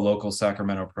is all local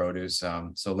Sacramento produce.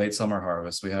 So late summer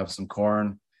harvest. We have some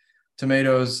corn,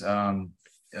 tomatoes,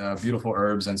 beautiful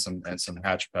herbs, and some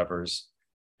hatch peppers.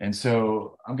 And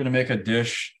so I'm going to make a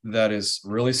dish that is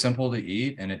really simple to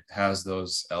eat, and it has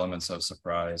those elements of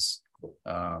surprise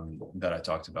that I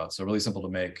talked about. So really simple to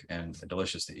make and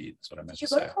delicious to eat. That's what I meant to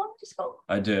say.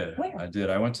 I did. Where? I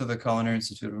did. I went to the Culinary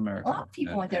Institute of America. A lot of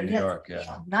people went there. In New York.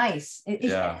 Yeah. Nice.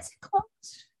 Is it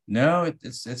closed? No,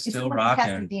 it's still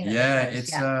rocking. Yeah,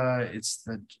 it's a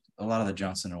lot of the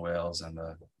Johnson and Wales and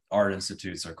the art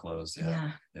institutes are closed.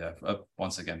 Yeah.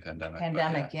 Once again,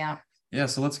 pandemic. Yeah.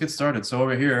 So let's get started. So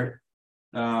over here,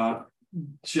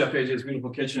 Chef AJ's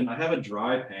beautiful kitchen. I have a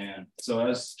dry pan. So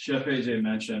as Chef AJ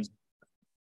mentioned,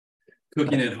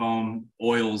 cooking at home,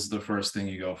 oil's the first thing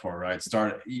you go for, right?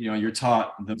 You're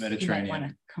taught the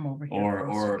Mediterranean come over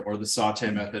here or the saute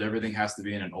method. Everything has to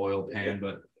be in an oil pan,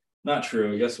 but not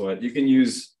true. Guess what? You can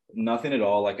use nothing at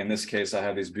all. Like in this case, I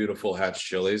have these beautiful hatch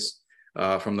chilies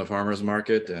from the farmer's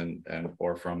market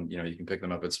or from, you can pick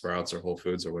them up at Sprouts or Whole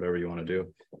Foods or whatever you want to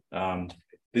do.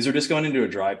 These are just going into a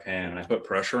dry pan, and I put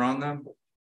pressure on them.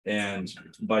 And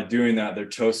by doing that, they're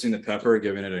toasting the pepper,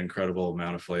 giving it an incredible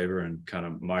amount of flavor and kind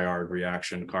of Maillard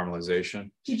reaction,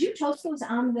 caramelization. Did you toast those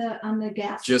on the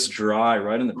gas? Just dry,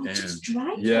 right in the pan. Just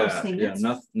dry toasting. Yeah,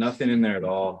 nothing in there at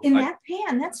all. In that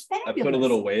pan, that's fabulous. I put a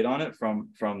little weight on it from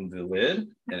the lid.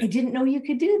 I didn't know you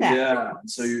could do that. Yeah,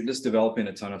 so you're just developing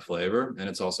a ton of flavor, and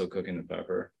it's also cooking the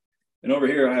pepper. And over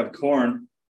here, I have corn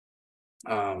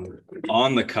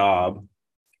on the cob.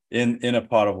 In a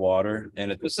pot of water,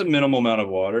 and it's just a minimal amount of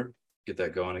water. Get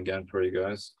that going again for you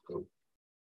guys.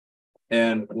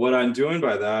 And what I'm doing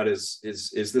by that is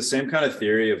the same kind of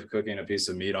theory of cooking a piece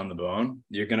of meat on the bone.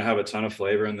 You're going to have a ton of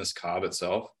flavor in this cob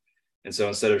itself. And so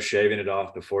instead of shaving it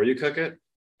off before you cook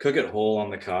it whole on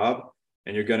the cob,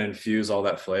 and you're going to infuse all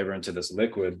that flavor into this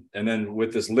liquid. And then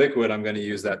with this liquid, I'm going to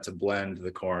use that to blend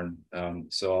the corn.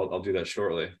 So I'll do that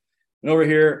shortly. And over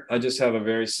here, I just have a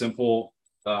very simple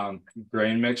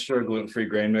grain mixture, gluten-free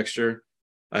grain mixture.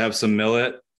 I have some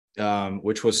millet,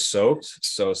 which was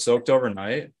soaked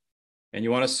overnight. And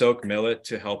you want to soak millet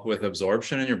to help with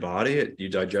absorption in your body. You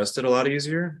digest it a lot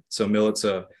easier. So millet's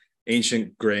a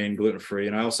ancient grain, gluten-free.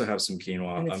 And I also have some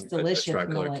quinoa. And it's delicious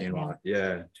tricolor quinoa.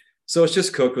 Yeah. So it's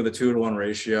just cooked with a 2-to-1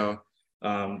 ratio.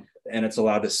 And it's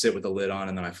allowed to sit with the lid on,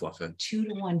 and then I fluff it.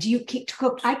 2-to-1. Do you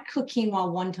cook? I cook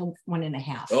quinoa 1 to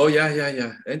 1.5. Oh yeah.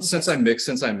 And okay. since I mix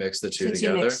the two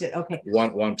together, you mix it, okay.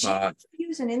 One pot. Do you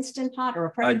use an Instant Pot or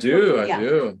a pressure I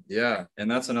do. Yeah. And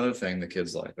that's another thing the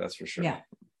kids like. That's for sure. Yeah.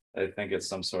 I think it's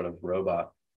some sort of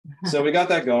robot. So we got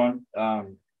that going.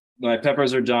 My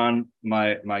peppers are done.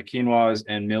 My quinoa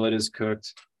and millet is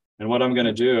cooked. And what I'm going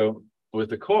to do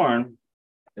with the corn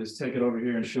is take it over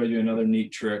here and show you another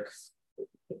neat trick.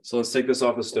 So let's take this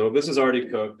off the stove. This is already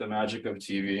cooked. The magic of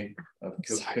TV, of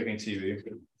cooking TV.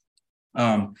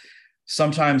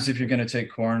 Sometimes if you're going to take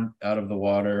corn out of the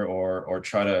water or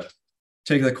try to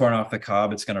take the corn off the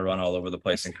cob, it's going to run all over the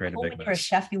place and create a big mess. For a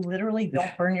chef, you literally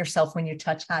don't burn yourself when you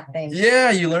touch hot things.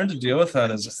 Yeah, you learn to deal with that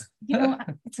it's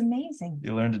amazing.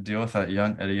 You learn to deal with that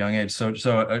at a young age. So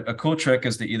a cool trick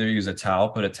is to either use a towel,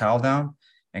 put a towel down,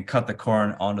 and cut the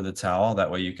corn onto the towel.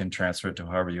 That way you can transfer it to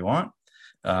however you want.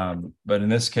 But in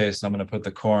this case, I'm going to put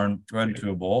the corn right into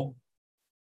a bowl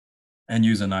and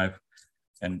use a knife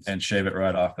and shave it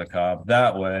right off the cob.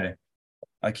 That way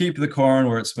I keep the corn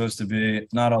where it's supposed to be,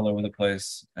 not all over the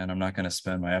place, and I'm not going to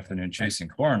spend my afternoon chasing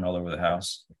corn all over the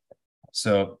house.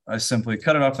 So I simply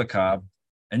cut it off the cob,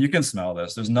 and you can smell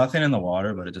this. There's nothing in the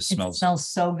water, but it just smells. It smells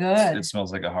so good. It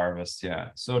smells like a harvest. Yeah,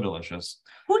 so delicious.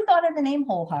 Who thought of the name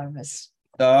Whole Harvest?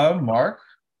 Mark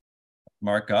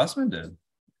Gossman did.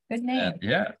 Good name.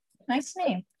 Yeah. Nice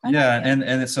name. Yeah,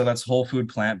 and so that's whole food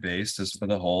plant-based is for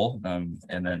the whole. And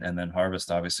then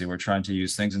harvest, obviously, we're trying to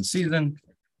use things in season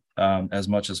as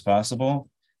much as possible.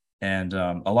 And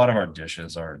a lot of our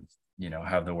dishes are,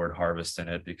 have the word harvest in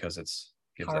it because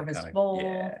gives Harvest that bowl.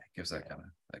 gives that kind of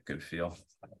that good feel.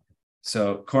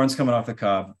 So corn's coming off the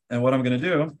cob, and what I'm gonna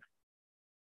do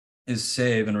is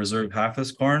save and reserve half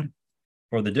this corn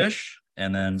for the dish,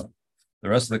 and then the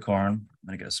rest of the corn, I'm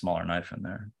gonna get a smaller knife in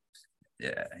there.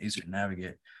 Yeah, easier to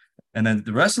navigate. And then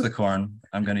the rest of the corn,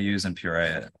 I'm gonna use and puree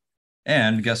it.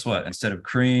 And guess what? Instead of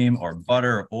cream or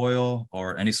butter or oil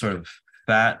or any sort of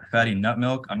fatty nut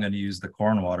milk, I'm gonna use the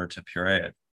corn water to puree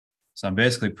it. So I'm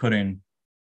basically putting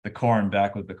the corn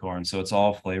back with the corn, so it's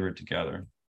all flavored together.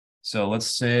 So let's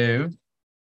save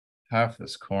half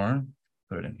this corn,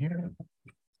 put it in here.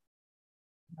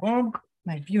 Boom.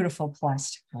 My beautiful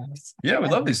plastic ones. Yeah, we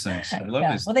love these things. I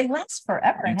love these. Well, they last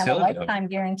forever and have a Utility. lifetime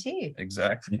guarantee.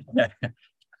 Exactly.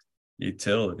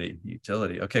 Utility.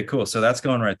 Okay, cool. So that's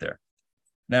going right there.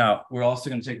 Now we're also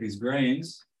going to take these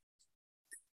grains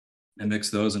and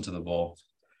mix those into the bowl.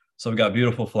 So we've got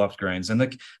beautiful fluffed grains. And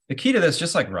the key to this,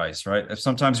 just like rice, right? If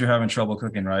sometimes you're having trouble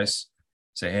cooking rice,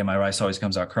 say, hey, my rice always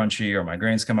comes out crunchy or my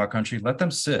grains come out crunchy, let them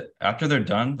sit. After they're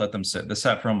done, let them sit. This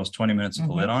sat for almost 20 minutes with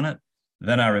the lid on it.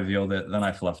 Then I revealed it. Then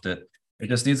I fluffed it. It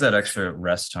just needs that extra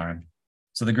rest time.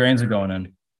 So the grains are going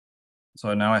in.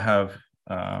 So now I have,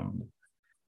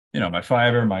 my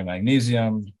fiber, my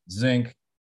magnesium, zinc,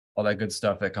 all that good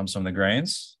stuff that comes from the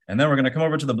grains. And then we're going to come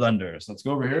over to the blender. So let's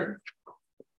go over here.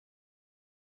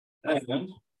 And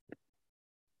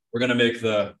we're going to make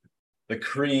the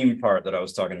cream part that I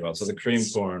was talking about. So the cream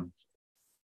corn.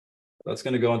 That's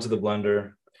going to go into the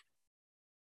blender.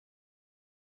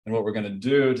 And what we're going to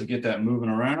do to get that moving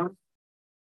around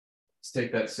is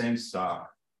take that same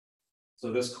stock.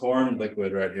 So this corn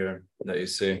liquid right here that you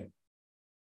see,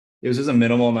 it was just a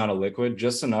minimal amount of liquid,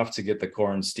 just enough to get the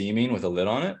corn steaming with a lid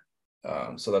on it.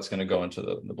 So that's going to go into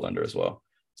the blender as well.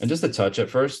 And just a touch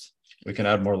at first, we can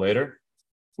add more later,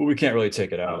 but we can't really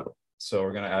take it out. So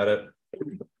we're going to add it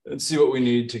and see what we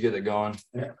need to get it going.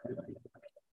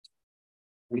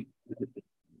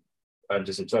 Add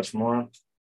just a touch more.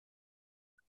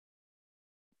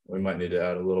 We might need to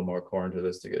add a little more corn to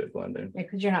this to get it blending. Yeah,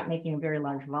 because you're not making a very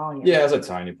large volume. Yeah, it's a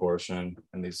tiny portion.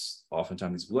 And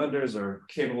oftentimes these blenders are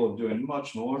capable of doing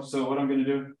much more. So what I'm going to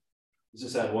do is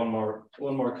just add one more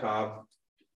cob.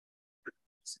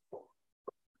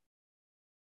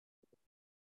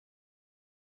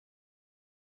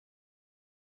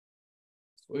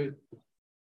 Sweet.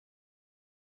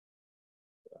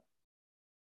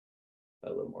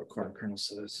 Add a little more corn kernels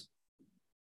to this.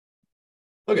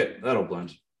 Okay, that'll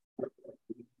blend.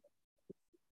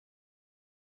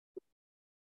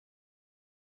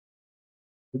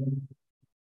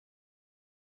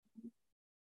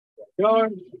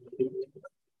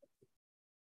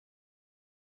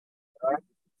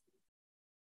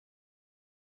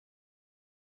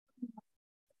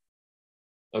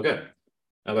 Okay,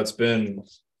 now that's been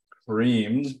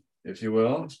creamed, if you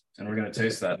will, and we're going to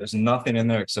taste that. There's nothing in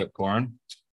there except corn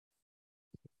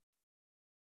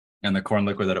and the corn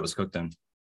liquid that it was cooked in.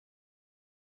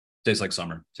 Tastes like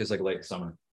summer. Tastes like late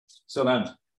summer. So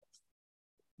then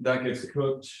that gets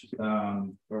cooked,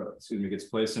 gets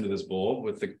placed into this bowl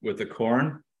with the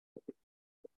corn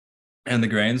and the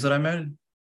grains that I made,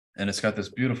 and it's got this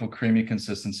beautiful creamy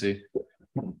consistency.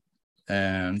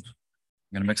 And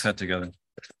I'm gonna mix that together.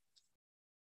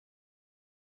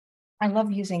 I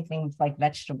love using things like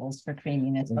vegetables for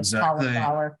creaminess, like Exactly.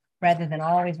 cauliflower, rather than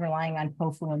always relying on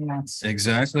tofu and nuts.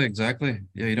 Exactly.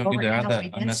 Yeah, you don't need to add that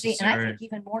unnecessary. And I think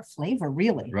even more flavor,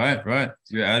 really. Right.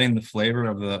 You're adding the flavor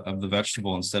of the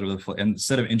vegetable instead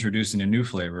of introducing a new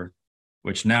flavor,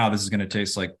 which now this is going to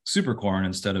taste like super corn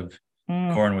instead of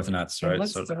corn with nuts, right?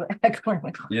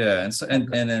 Yeah, and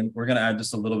then we're going to add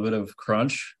just a little bit of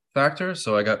crunch factor.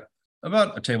 So I got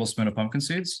about a tablespoon of pumpkin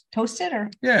seeds. Toasted or?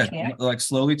 Yeah, like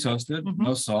slowly toasted,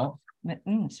 no salt.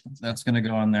 That's going to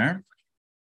go on there.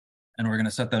 And we're going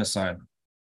to set that aside.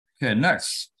 Okay,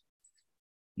 next,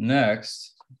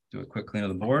 do a quick clean of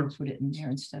the board. Put it in there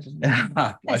instead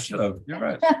of. I should have. You're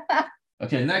right.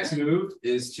 Okay, next move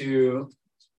is to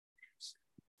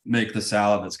make the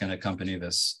salad that's going to accompany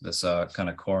this kind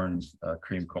of corn,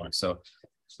 cream corn. So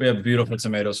we have beautiful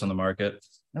tomatoes from the market.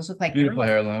 Those look like beautiful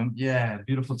heirloom. Yeah,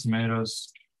 beautiful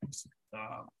tomatoes.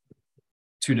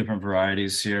 2 different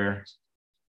varieties here.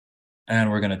 And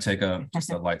we're going to take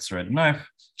just a light serrated knife.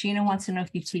 Gina wants to know if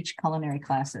you teach culinary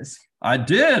classes. I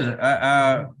did.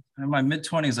 In my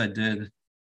mid-20s, I did.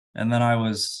 And then I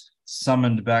was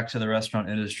summoned back to the restaurant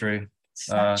industry.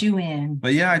 Sucked you in.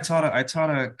 But yeah, I taught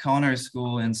a culinary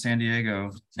school in San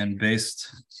Diego and based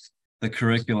the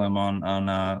curriculum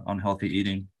on healthy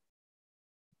eating.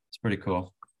 It's pretty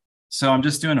cool. So I'm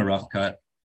just doing a rough cut.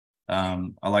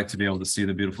 I like to be able to see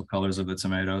the beautiful colors of the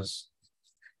tomatoes.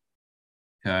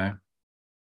 Okay.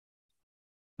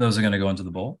 Those are going to go into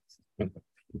the bowl.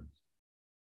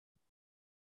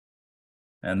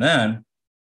 And then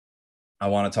I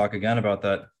want to talk again about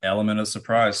that element of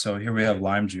surprise. So here we have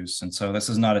lime juice. And so this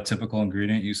is not a typical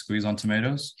ingredient you squeeze on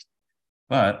tomatoes,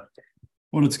 but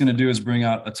what it's going to do is bring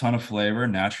out a ton of flavor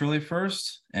naturally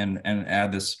first and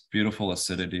add this beautiful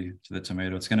acidity to the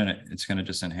tomato. It's going to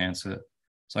just enhance it.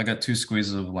 So I got 2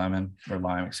 squeezes of lime,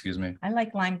 excuse me. I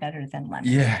like lime better than lemon.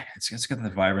 Yeah, it's got the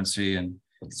vibrancy and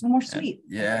it's more sweet.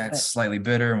 Yeah, it's slightly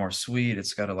bitter, more sweet.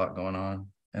 It's got a lot going on.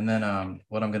 And then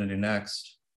what I'm going to do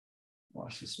next,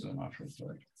 wash this spoon off real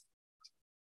quick.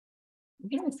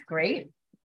 Yeah, it's great.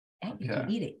 And you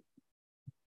can eat it.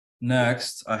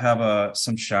 Next, I have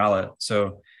some shallot.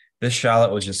 So this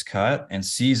shallot was just cut and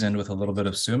seasoned with a little bit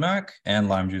of sumac and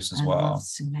lime juice as I well. love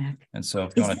sumac. And so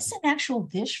if you want this an actual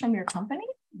dish from your company?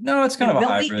 No, it's kind of a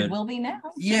hybrid. It will be now.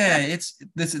 Yeah,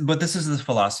 but this is the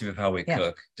philosophy of how we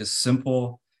cook. Just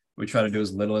simple. We try to do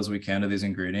as little as we can to these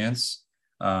ingredients,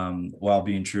 while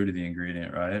being true to the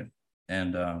ingredient, right?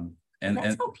 And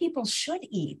that's how people should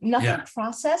eat. Nothing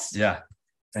processed. Yeah.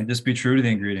 And just be true to the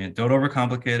ingredient. Don't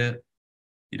overcomplicate it.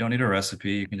 You don't need a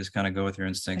recipe. You can just kind of go with your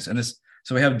instincts. And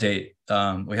so we have date.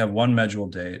 We have 1 medjool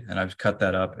date, and I've cut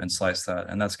that up and sliced that,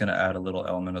 and that's going to add a little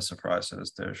element of surprise to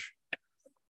this dish.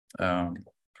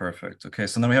 Perfect. Okay,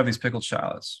 so then we have these pickled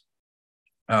shallots.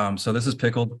 So this is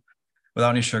pickled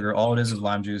without any sugar. All it is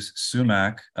lime juice,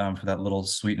 sumac for that little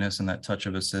sweetness and that touch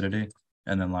of acidity,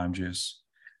 and then lime juice.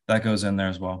 That goes in there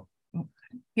as well.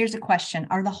 Here's a question.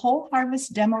 Are the Whole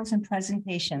Harvest demos and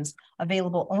presentations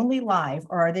available only live,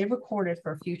 or are they recorded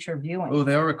for future viewing? Oh,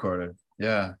 they are recorded.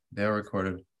 Yeah, they are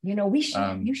recorded. You know, you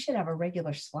should have a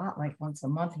regular slot like once a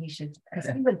month. Because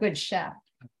he's a good chef.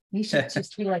 He should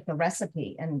just do like a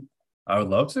recipe. And I would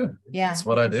love to. Yeah. That's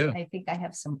what I do. I think I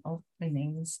have some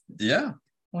openings. Yeah.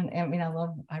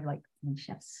 I like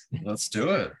chefs. Let's do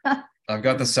it. I've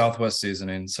got the Southwest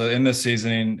seasoning. So in this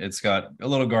seasoning, it's got a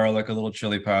little garlic, a little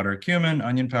chili powder, cumin,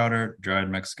 onion powder, dried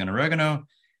Mexican oregano,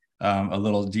 a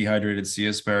little dehydrated sea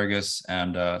asparagus,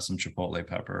 and some chipotle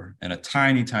pepper, and a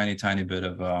tiny, tiny, tiny bit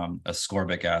of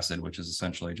ascorbic acid, which is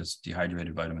essentially just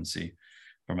dehydrated vitamin C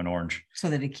from an orange. So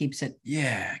that it keeps it.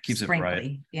 Yeah, keeps it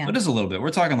bright. Yeah. But just a little bit. We're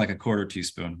talking like a 1/4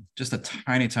 teaspoon, just a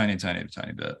tiny, tiny, tiny,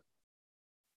 tiny bit.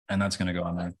 And that's going to go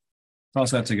on there.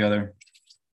 Toss that together.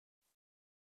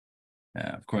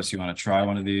 Yeah, of course, you want to try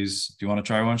one of these. Do you want to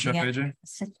try one, Chef AJ?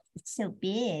 It's so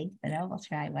big, but I will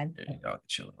try one. There you go.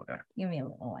 Chill it. Okay. Give me a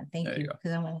little one. Thank you.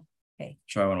 Because I'm gonna. Okay.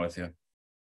 Try one with you.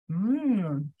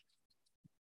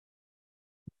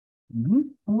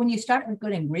 When you start with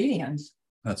good ingredients,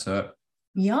 that's it.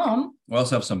 Yum. We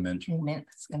also have some mint.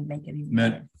 Mint's gonna make it even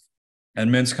mint. better.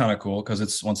 And mint's kind of cool because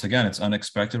it's it's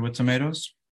unexpected with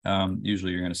tomatoes.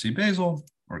 Usually you're going to see basil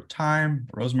or thyme,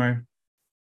 rosemary.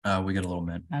 We get a little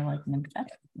mint. I like mint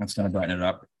better. That's going to brighten it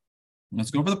up. Let's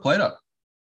go for the plate up.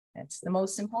 That's the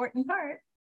most important part.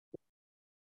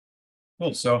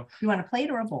 Cool. So you want a plate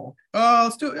or a bowl?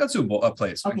 Let's do a bowl, a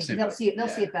plate. So okay, so they'll see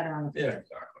it better on the plate. Yeah,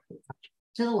 exactly.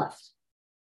 To the left.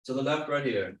 To the left, right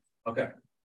here. Okay.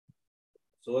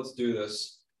 So let's do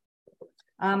this.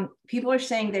 People are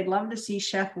saying they'd love to see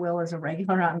Chef Will as a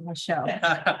regular on the show.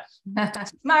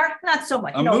 Mark, not so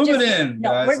much. I'm moving in,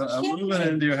 guys. I'm moving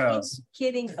into your house.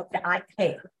 Kidding.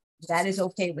 Okay, that is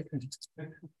okay with me.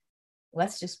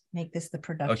 Let's just make this the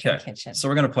production kitchen. So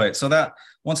we're gonna play it. So that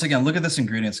once again, look at this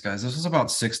ingredients, guys. This is about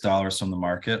 $6 from the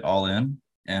market, all in,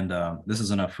 and this is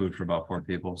enough food for about 4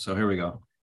 people. So here we go.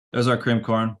 There's our cream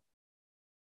corn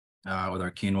with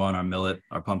our quinoa and our millet,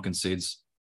 our pumpkin seeds.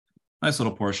 Nice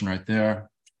little portion right there.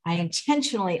 I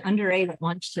intentionally underate at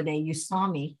lunch today. You saw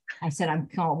me. I said, I'm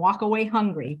going to walk away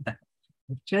hungry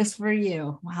just for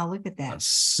you. Wow, look at that. A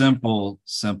simple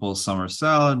summer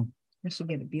salad. This will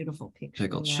get a beautiful picture.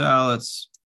 Pickled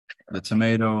shallots, the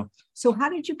tomato. So how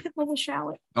did you pickle the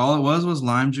shallot? All it was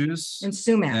lime juice. And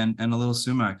sumac. And a little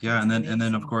sumac. Yeah. And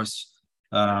then of course,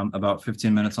 about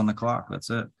 15 minutes on the clock.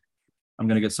 That's it. I'm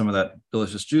going to get some of that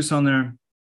delicious juice on there.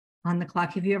 On the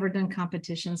clock. Have you ever done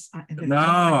competitions? No,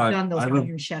 I've done those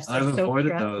Iron Chefs. I've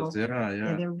avoided those.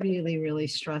 Yeah. They're really, really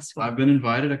stressful. I've been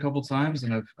invited a couple times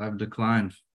and I've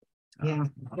declined. Yeah.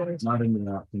 Not into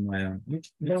that in my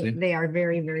they are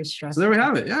very, very stressful. So there we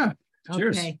have it. Yeah.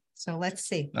 Cheers. Okay. So let's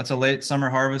see. That's a late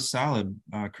summer harvest salad,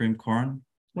 cream corn.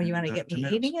 Well, you want to get me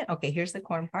eating it? Okay, here's the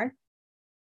corn part.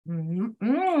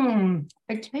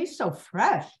 It tastes so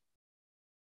fresh.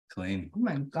 Clean. Oh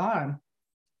my God.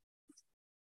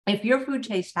 If your food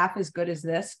tastes half as good as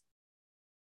this,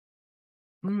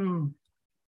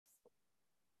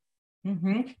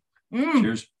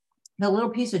 Cheers. the little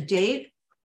piece of date.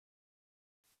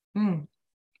 Can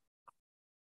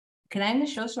I end the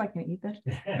show so I can eat this?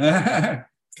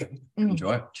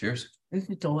 Enjoy. Cheers. This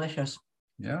is delicious.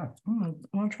 Yeah.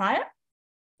 Want to try it?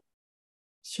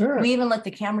 Sure. We even let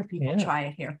the camera people Yeah. try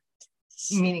it here.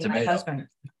 Meaning my Tomato. husband.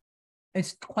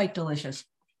 It's quite delicious.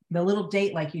 The little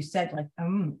date, like you said, like,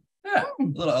 Yeah. A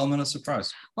little element of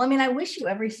surprise. Well, I mean, I wish you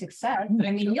every success.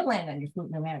 I mean, you'll land on your foot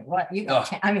no matter what. You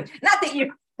got, Oh. I mean, not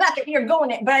that you're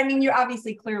going it, but I mean, you're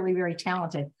obviously clearly very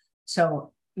talented.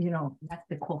 So, you know, that's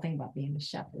the cool thing about being a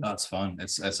chef. is- That's fun.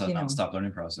 It's a You know. non-stop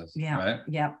learning process. Yeah. Right.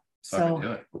 Yeah. So I can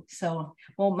do it. So,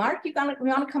 well, Mark, you want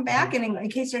to come back, and in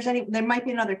case there might be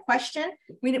another question.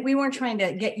 We weren't trying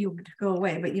to get you to go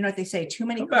away, but you know what they say, too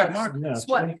many Come back, cooks. Mark. Yeah, So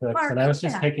what? 20 cooks, Mark, and I was come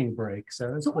just back. taking breaks.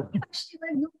 So it's So what actually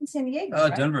live you in San Diego?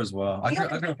 right? Denver as well. I grew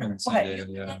up in San Okay.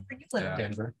 Diego. Yeah. Denver, you live Yeah. there.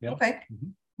 Denver. Yeah. Okay.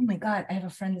 Mhm. Oh my God, I have a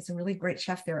friend that's a really great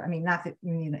chef there. I mean, not that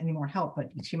you need any more help,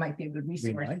 but she might be a good We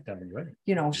resource. might down the road.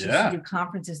 You know, she used Yeah. to do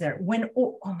conferences there.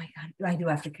 Oh my God, I do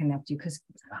have to connect you because,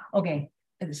 okay,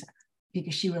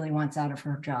 because she really wants out of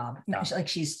her job. Yeah. Like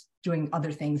she's doing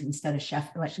other things instead of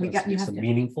chef. Like you Let's do have some to.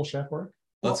 meaningful chef work.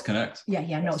 Let's connect. Yeah,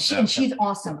 no, Yeah. she's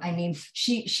awesome. I mean,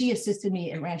 she assisted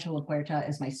me at Rancho La Puerta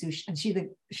as my sous, and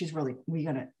she's really,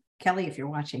 Kelly, if you're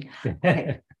watching.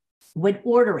 Okay. When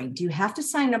ordering, do you have to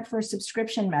sign up for a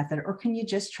subscription method, or can you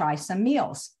just try some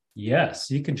meals? Yes,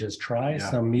 you can just try Yeah.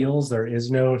 some meals. There is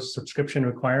no subscription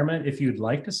requirement. If you'd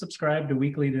like to subscribe to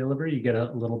weekly delivery, you get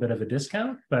a little bit of a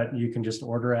discount, but you can just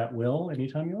order at will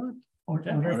anytime you want.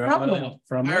 Order Order from at will. Will.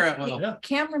 From Order at will. yeah.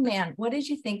 Cameraman, what did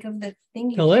you think of the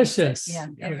thing? Delicious. Yeah,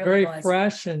 it really Very was.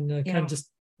 fresh and You kind know, of just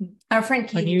Our friend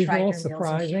Katie tried unusual, your meals and she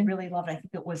surprising. really loved it. I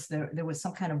think it was there was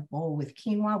some kind of bowl with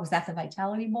quinoa. Was that the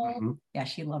Vitality Bowl? Mhm. Yeah,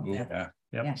 she loved Ooh, it. yeah.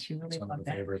 Yep. Yeah, she really It's one of loved the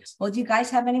that. favorites. Well, do you guys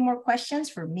have any more questions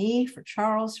for me, for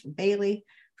Charles, for Bailey,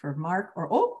 for Mark,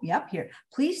 here.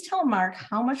 Please tell Mark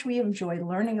how much we enjoyed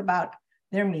learning about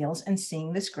their meals and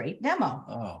seeing this great demo.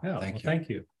 Oh, Yeah, thank well, you. thank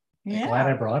you. Yeah. Glad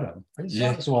I brought them.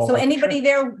 Yeah. So anybody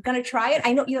there going to try it?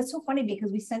 I know, it's so funny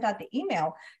because we sent out the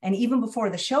email and even before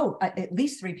the show, at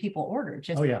least 3 people ordered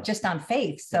Oh, yeah. just on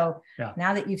faith. So Yeah.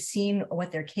 now that you've seen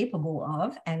what they're capable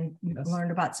of and you've Yes.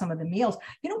 learned about some of the meals,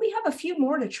 we have a few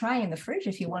more to try in the fridge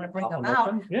if you want to bring them I'll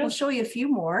out. look them. Yeah. We'll show you a few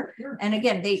more. Sure. And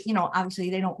again, they, obviously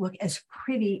they don't look as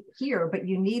pretty here, but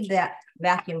you need that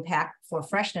vacuum pack for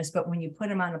freshness. But when you put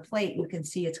them on a plate, you can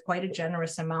see it's quite a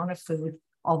generous amount of food.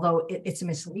 Although it's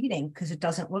misleading because it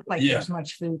doesn't look like Yeah. there's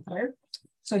much food there.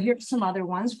 So here's some other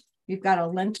ones. We've got a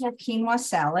lentil quinoa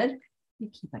salad.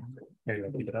 You keep it. Here you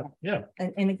go, keep it up. Yeah.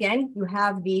 And again, you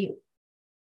have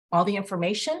all the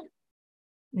information,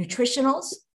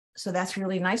 nutritionals. So that's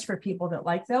really nice for people that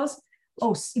like those.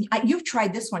 Oh, you've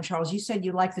tried this one, Charles. You said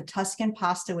you like the Tuscan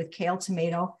pasta with kale,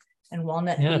 tomato, and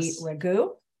walnut wheat Yes.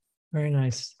 ragu. very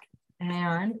nice.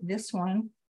 And this one,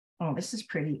 oh, this is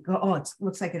pretty. Oh, it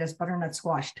looks like it has butternut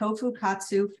squash, tofu,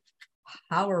 katsu,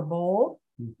 power bowl.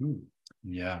 Mhm.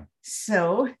 Yeah.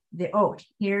 So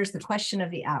here's the question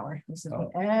of the hour. This is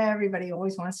what everybody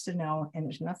always wants to know, and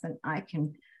there's nothing I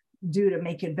can do to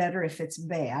make it better if it's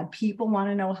bad. People want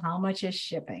to know how much is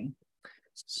shipping.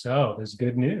 So there's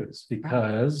good news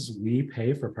because we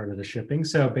pay for part of the shipping.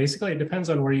 So basically it depends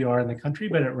on where you are in the country,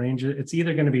 but it's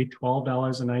either going to be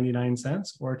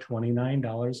 $12.99 or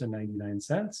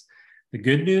 $29.99. The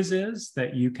good news is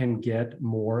that you can get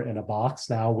more in a box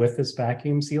now with this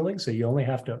vacuum sealing. So you only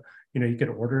have to, you could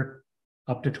order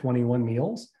up to 21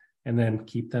 meals and then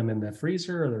keep them in the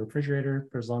freezer or the refrigerator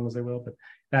for as long as they will. But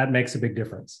that makes a big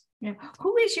difference. Yeah.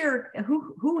 Who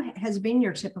has been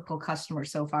your typical customer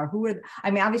so far?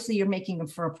 Obviously you're making them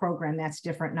for a program that's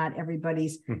different. Not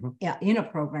everybody's in a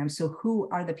program. So who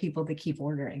are the people that keep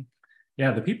ordering?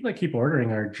 Yeah, the people that keep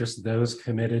ordering are just those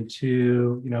committed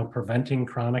to, preventing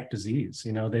chronic disease.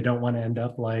 They don't want to end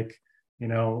up like,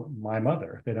 my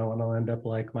mother. They don't want to end up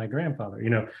like my grandfather.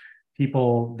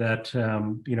 People that,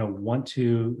 want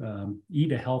to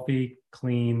eat a healthy,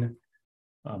 clean,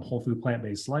 whole food,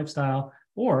 plant-based lifestyle,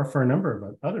 or for a number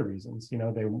of other reasons.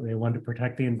 They want to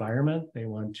protect the environment. They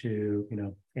want to,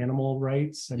 animal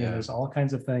rights. There's all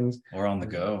kinds of things. Or on the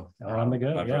go. Or on the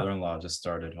go, My yeah. brother-in-law just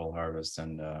started Whole Harvest,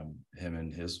 and him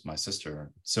and my sister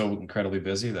are so incredibly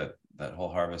busy that that Whole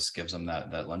Harvest gives them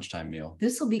that lunchtime meal.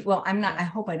 This will be, well, I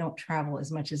hope I don't travel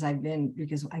as much as I've been,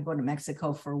 because I go to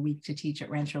Mexico for a week to teach at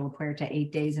Rancho La Puerta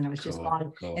 8 days. And I was just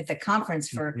gone at the conference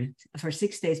for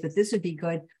 6 days, but this would be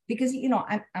good because,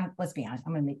 I'm let's be honest,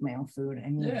 I'm going to make my own food.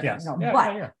 And,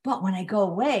 but when I go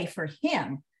away for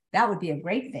him, that would be a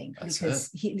great thing, because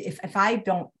if I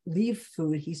don't leave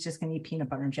food, he's just going to eat peanut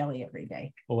butter and jelly every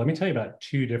day. Well, let me tell you about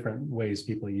 2 different ways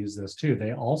people use this too.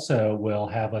 They also will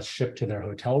have us shipped to their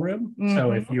hotel room.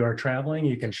 So if you are traveling,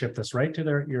 you can ship this right to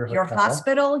your hotel. Your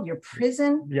hospital, your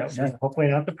prison. Yeah, hopefully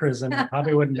not the prison.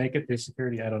 Probably wouldn't make it through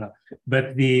security. I don't know.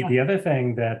 But the other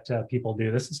thing that people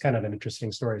do, this is kind of an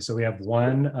interesting story. So we have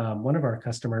one of our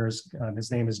customers.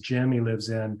 His name is Jim. He lives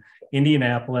in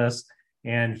Indianapolis.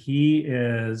 And he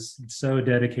is so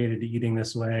dedicated to eating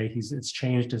this way. It's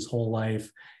changed his whole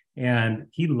life. And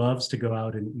he loves to go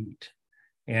out and eat.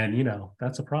 And,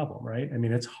 that's a problem, right? I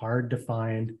mean, it's hard to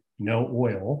find no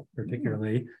oil,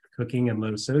 particularly cooking and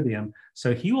low sodium.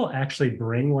 So he will actually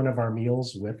bring one of our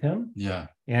meals with him. Yeah.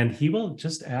 And he will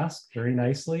just ask very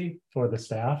nicely for the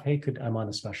staff, hey, I'm on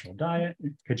a special diet.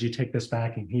 Could you take this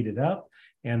back and heat it up?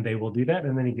 And they will do that.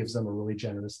 And then he gives them a really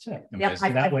generous tip. Yep,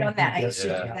 I've done that. I used to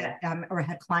do that, or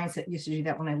had clients that used to do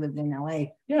that when I lived in LA.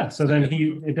 Yeah. So then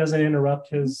it doesn't interrupt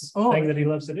his thing that he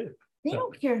loves to do. They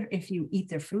don't care if you eat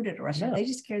their food at a restaurant. They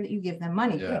just care that you give them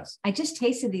money. Yes. I just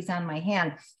tasted these on my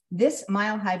hand. This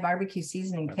Mile High barbecue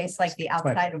seasoning tastes like the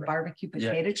outside of barbecue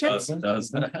potato chips. It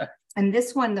does. And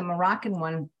this one, the Moroccan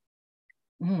one,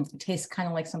 tastes kind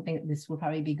of like something. This would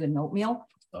probably be good in oatmeal.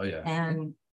 Oh yeah.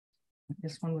 And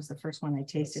this one was the first one I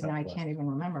tasted. Now I can't even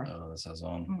remember. Oh, this has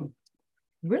on.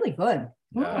 Really good.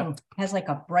 Yeah. Has like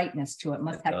a brightness to it.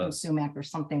 Must have some sumac or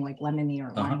something like lemony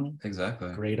or limey.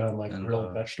 Exactly. Great on like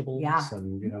grilled vegetables.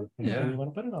 And you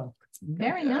want to put it on.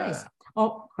 Very nice.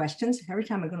 Oh, questions. Every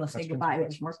time I'm going to say goodbye,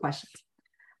 there's more questions.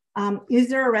 Is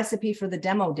there a recipe for the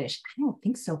demo dish? I don't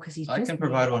think so, because I can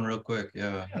provide one real quick.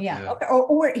 Yeah. Okay.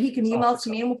 Or he can email it to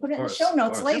me and we'll put it in the show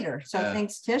notes later. So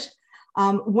thanks, Tish.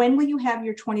 When will you have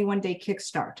your 21-day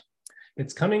kickstart?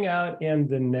 It's coming out in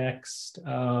the next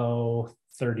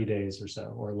 30 days or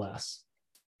so, or less.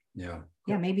 Yeah.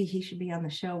 Maybe he should be on the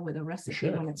show with a recipe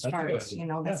when it starts.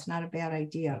 That's not a bad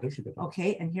idea.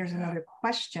 Okay. And here's another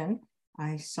question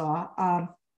I saw.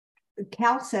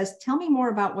 Cal says, tell me more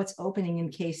about what's opening in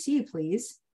KC,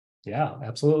 please. Yeah,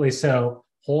 absolutely. So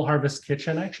Whole Harvest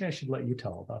Kitchen, actually, I should let you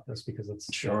tell about this because it's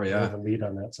the lead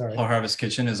on that. Sorry. Whole Harvest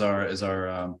Kitchen is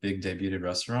our big debuted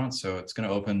restaurant. So it's going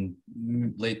to open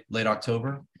late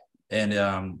October. And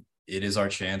it is our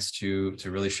chance to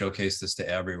really showcase this to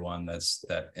everyone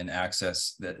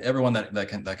everyone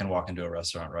that can walk into a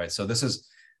restaurant, right? So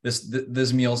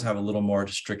these meals have a little more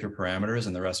stricter parameters,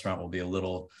 and the restaurant will be a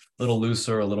little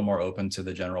looser, a little more open to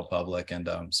the general public. And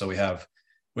so we have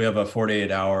a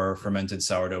 48-hour fermented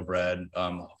sourdough bread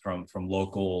from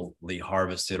locally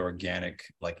harvested organic,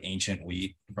 like ancient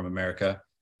wheat from America,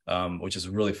 which is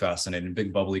really fascinating.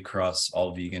 Big bubbly crust,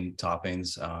 all vegan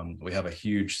toppings. We have a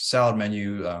huge salad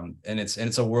menu, and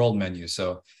it's a world menu.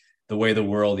 So the way the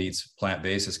world eats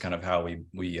plant-based is kind of how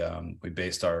we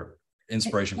based our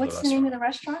inspiration for the restaurant. What's the name of the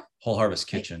restaurant? Whole Harvest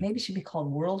Kitchen. Maybe it should be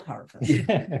called World Harvest.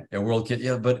 World Kitchen.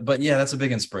 Yeah, but that's a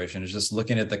big inspiration. Is just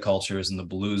looking at the cultures and the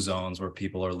blue zones where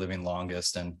people are living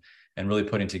longest, and really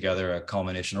putting together a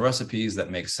culmination of recipes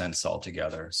that make sense all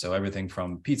together. So everything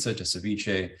from pizza to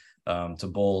ceviche, to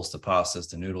bowls, to pastas,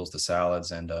 to noodles, to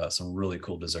salads, and some really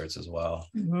cool desserts as well.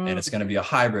 And it's going to be a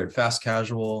hybrid, fast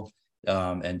casual,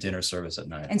 and dinner service at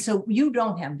night. And so you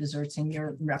don't have desserts in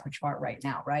your repertoire right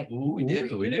now, right? Ooh, we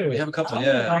do. We have a couple.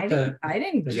 I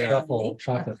didn't.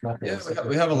 Chocolate.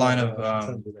 We have a line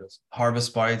of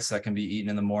harvest bites that can be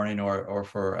eaten in the morning or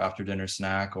for after dinner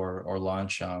snack or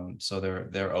lunch. So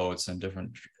they're oats and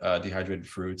different dehydrated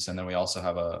fruits, and then we also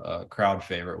have a crowd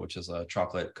favorite, which is a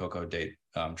chocolate cocoa date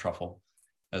truffle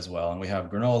as well. And we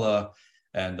have granola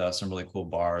and some really cool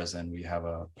bars, and we have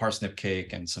a parsnip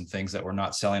cake and some things that we're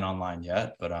not selling online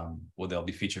yet, but they'll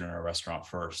be featured in our restaurant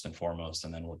first and foremost,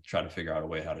 and then we'll try to figure out a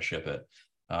way how to ship it.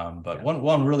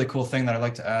 One really cool thing that I'd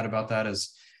like to add about that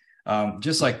is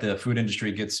just like the food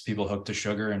industry gets people hooked to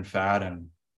sugar and fat and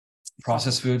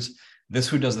processed foods, this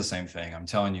food does the same thing. I'm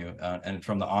telling you, and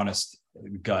from the honest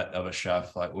gut of a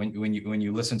chef, like when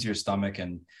you listen to your stomach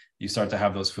and you start to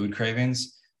have those food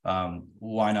cravings,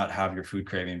 why not have your food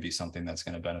craving be something that's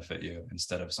going to benefit you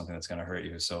instead of something that's going to hurt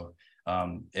you? So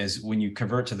is when you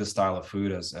convert to this style of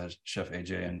food, as Chef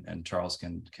AJ and Charles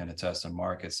can attest, and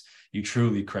Mark, you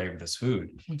truly crave this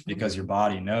food because your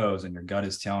body knows and your gut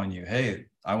is telling you, hey,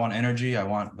 I want energy, I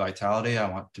want vitality, I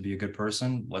want to be a good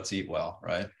person, let's eat well,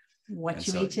 right? What And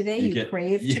you so eat today, you you get-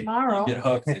 crave you- tomorrow. You get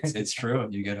hooked. It's true.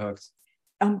 You get hooked.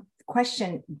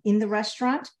 Question, in the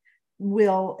restaurant,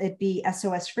 will it be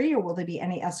SOS free, or will there be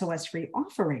any SOS free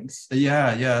offerings?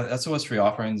 Yeah. SOS free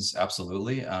offerings,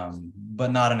 absolutely.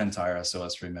 But not an entire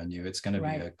SOS free menu. It's going to be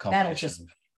Right. a That'll combination just- of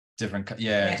different.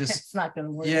 It's not going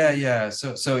to work. Yeah.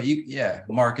 So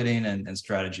marketing and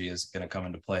strategy is going to come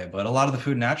into play, but a lot of the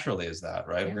food naturally is that,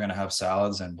 right? Yeah. We're going to have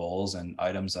salads and bowls and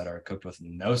items that are cooked with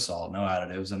no salt, no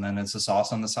additives, and then it's a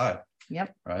sauce on the side.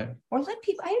 Yep. Right. Or let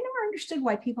people, I never understood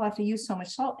why people have to use so much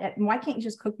salt. And why can't you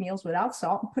just cook meals without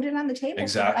salt and put it on the table?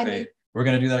 Exactly. We're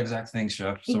going to do that exact thing,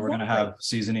 chef. So we're going to Exactly. have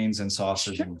seasonings and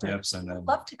sauces and Sure. dips, and I then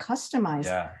love to customize.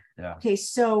 yeah. Okay,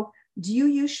 so do you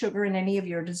use sugar in any of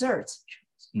your desserts?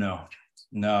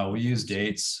 No, we use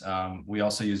dates. We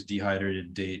also use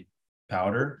dehydrated date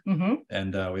powder, Mm-hmm.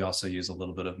 and we also use a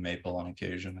little bit of maple on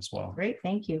occasion as well. Great,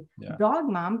 thank you. Yeah. Dog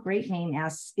Mom, great name,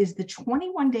 asks, is the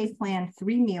 21-day plan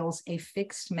 3 meals a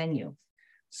fixed menu?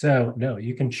 So no,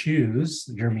 you can choose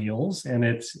your meals, and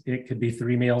it could be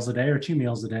 3 meals a day or 2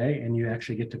 meals a day, and you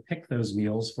actually get to pick those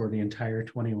meals for the entire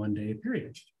 21-day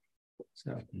period.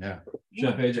 So Yeah.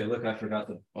 Chef AJ, look, I forgot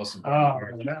the most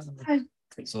important part.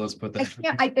 So let's put I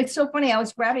that. can't, it's so funny. I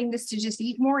was grabbing this to just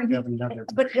eat more. And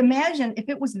but imagine if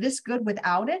it was this good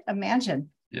without it, imagine.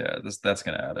 Yeah, that's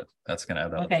gonna add it. That's gonna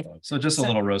add that. Okay. So just a So-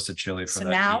 little roasted chili for So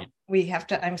that now heat. we have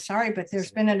to, I'm sorry, but there's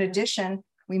been an addition.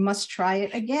 We must try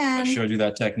it I again. showed you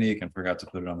that technique and forgot to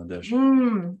put it on the dish.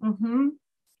 Mm-hmm.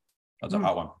 That's a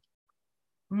hot one.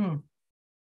 Mm.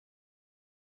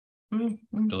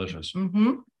 Mm-hmm. Delicious.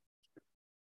 Mm-hmm.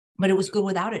 But it was good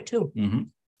without it too. Mhm.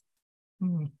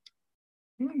 Mm.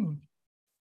 Mm.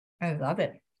 I love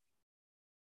it.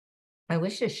 I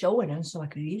wish this show went on so I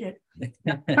could eat it.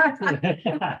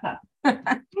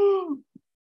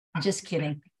 Just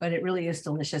kidding, but it really is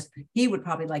delicious. He would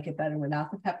probably like it better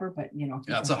without the pepper, but you know,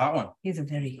 Yeah, it's a hot one. he's a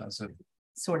very That's a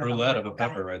sort of roulette of a guy.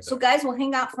 pepper right So there. guys, we'll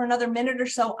hang out for another minute or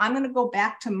so. I'm going to go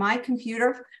back to my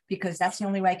computer because that's the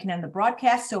only way I can end the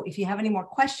broadcast. So if you have any more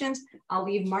questions, I'll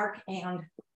leave Mark and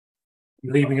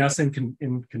leaving us in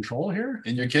control here.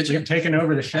 In your You're kitchen. taking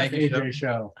over the Chef Thank you, AJ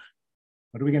show.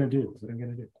 What are we gonna do? What are we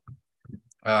gonna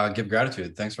do? Give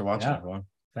gratitude. Thanks for watching, Yeah. everyone.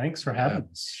 Thanks for having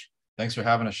us. Thanks for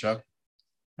having us, chef.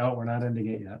 Oh, we're not ending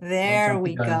it yet. there Don't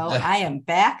we jump go. the gun. I am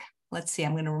back. Let's see.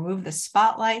 I'm going to remove the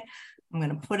spotlight. I'm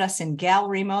going to put us in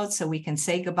gallery mode so we can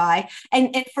say goodbye.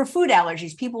 And for food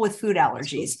allergies, people with food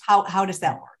allergies, how does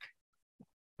that work?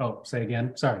 Oh, say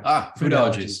again. Sorry. Food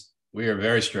allergies. We are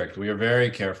very strict. We are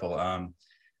very careful.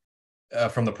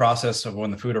 From the process of when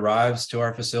the food arrives to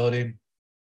our facility,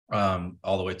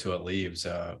 all the way to it leaves,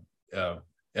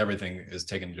 everything is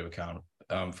taken into account.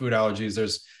 Food allergies,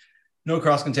 there's no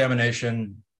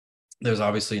cross-contamination. There's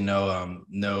obviously no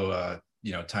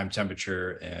time,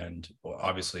 temperature, and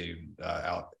obviously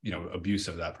abuse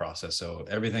of that process. So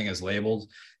everything is labeled,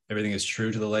 everything is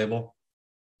true to the label,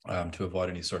 to avoid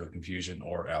any sort of confusion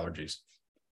or allergies.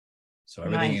 So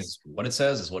everything Nice. is what it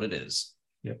says is what it is.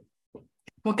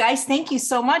 Well, guys, thank you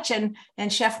so much. And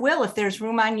Chef Will, if there's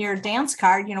room on your dance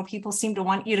card, people seem to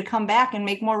want you to come back and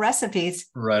make more recipes.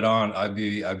 Right on. I'd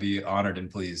be honored and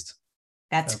pleased.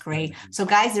 That's Definitely. great. So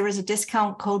guys, there is a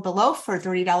discount code below for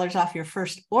 $30 off your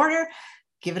first order.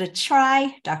 Give it a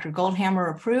try. Dr.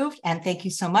 Goldhammer approved. And thank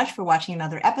you so much for watching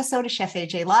another episode of Chef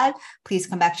AJ Live. Please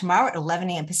come back tomorrow at 11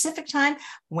 a.m. Pacific time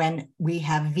when we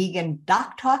have Vegan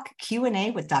Doc Talk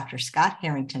Q&A with Dr. Scott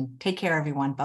Harrington. Take care, everyone. Bye.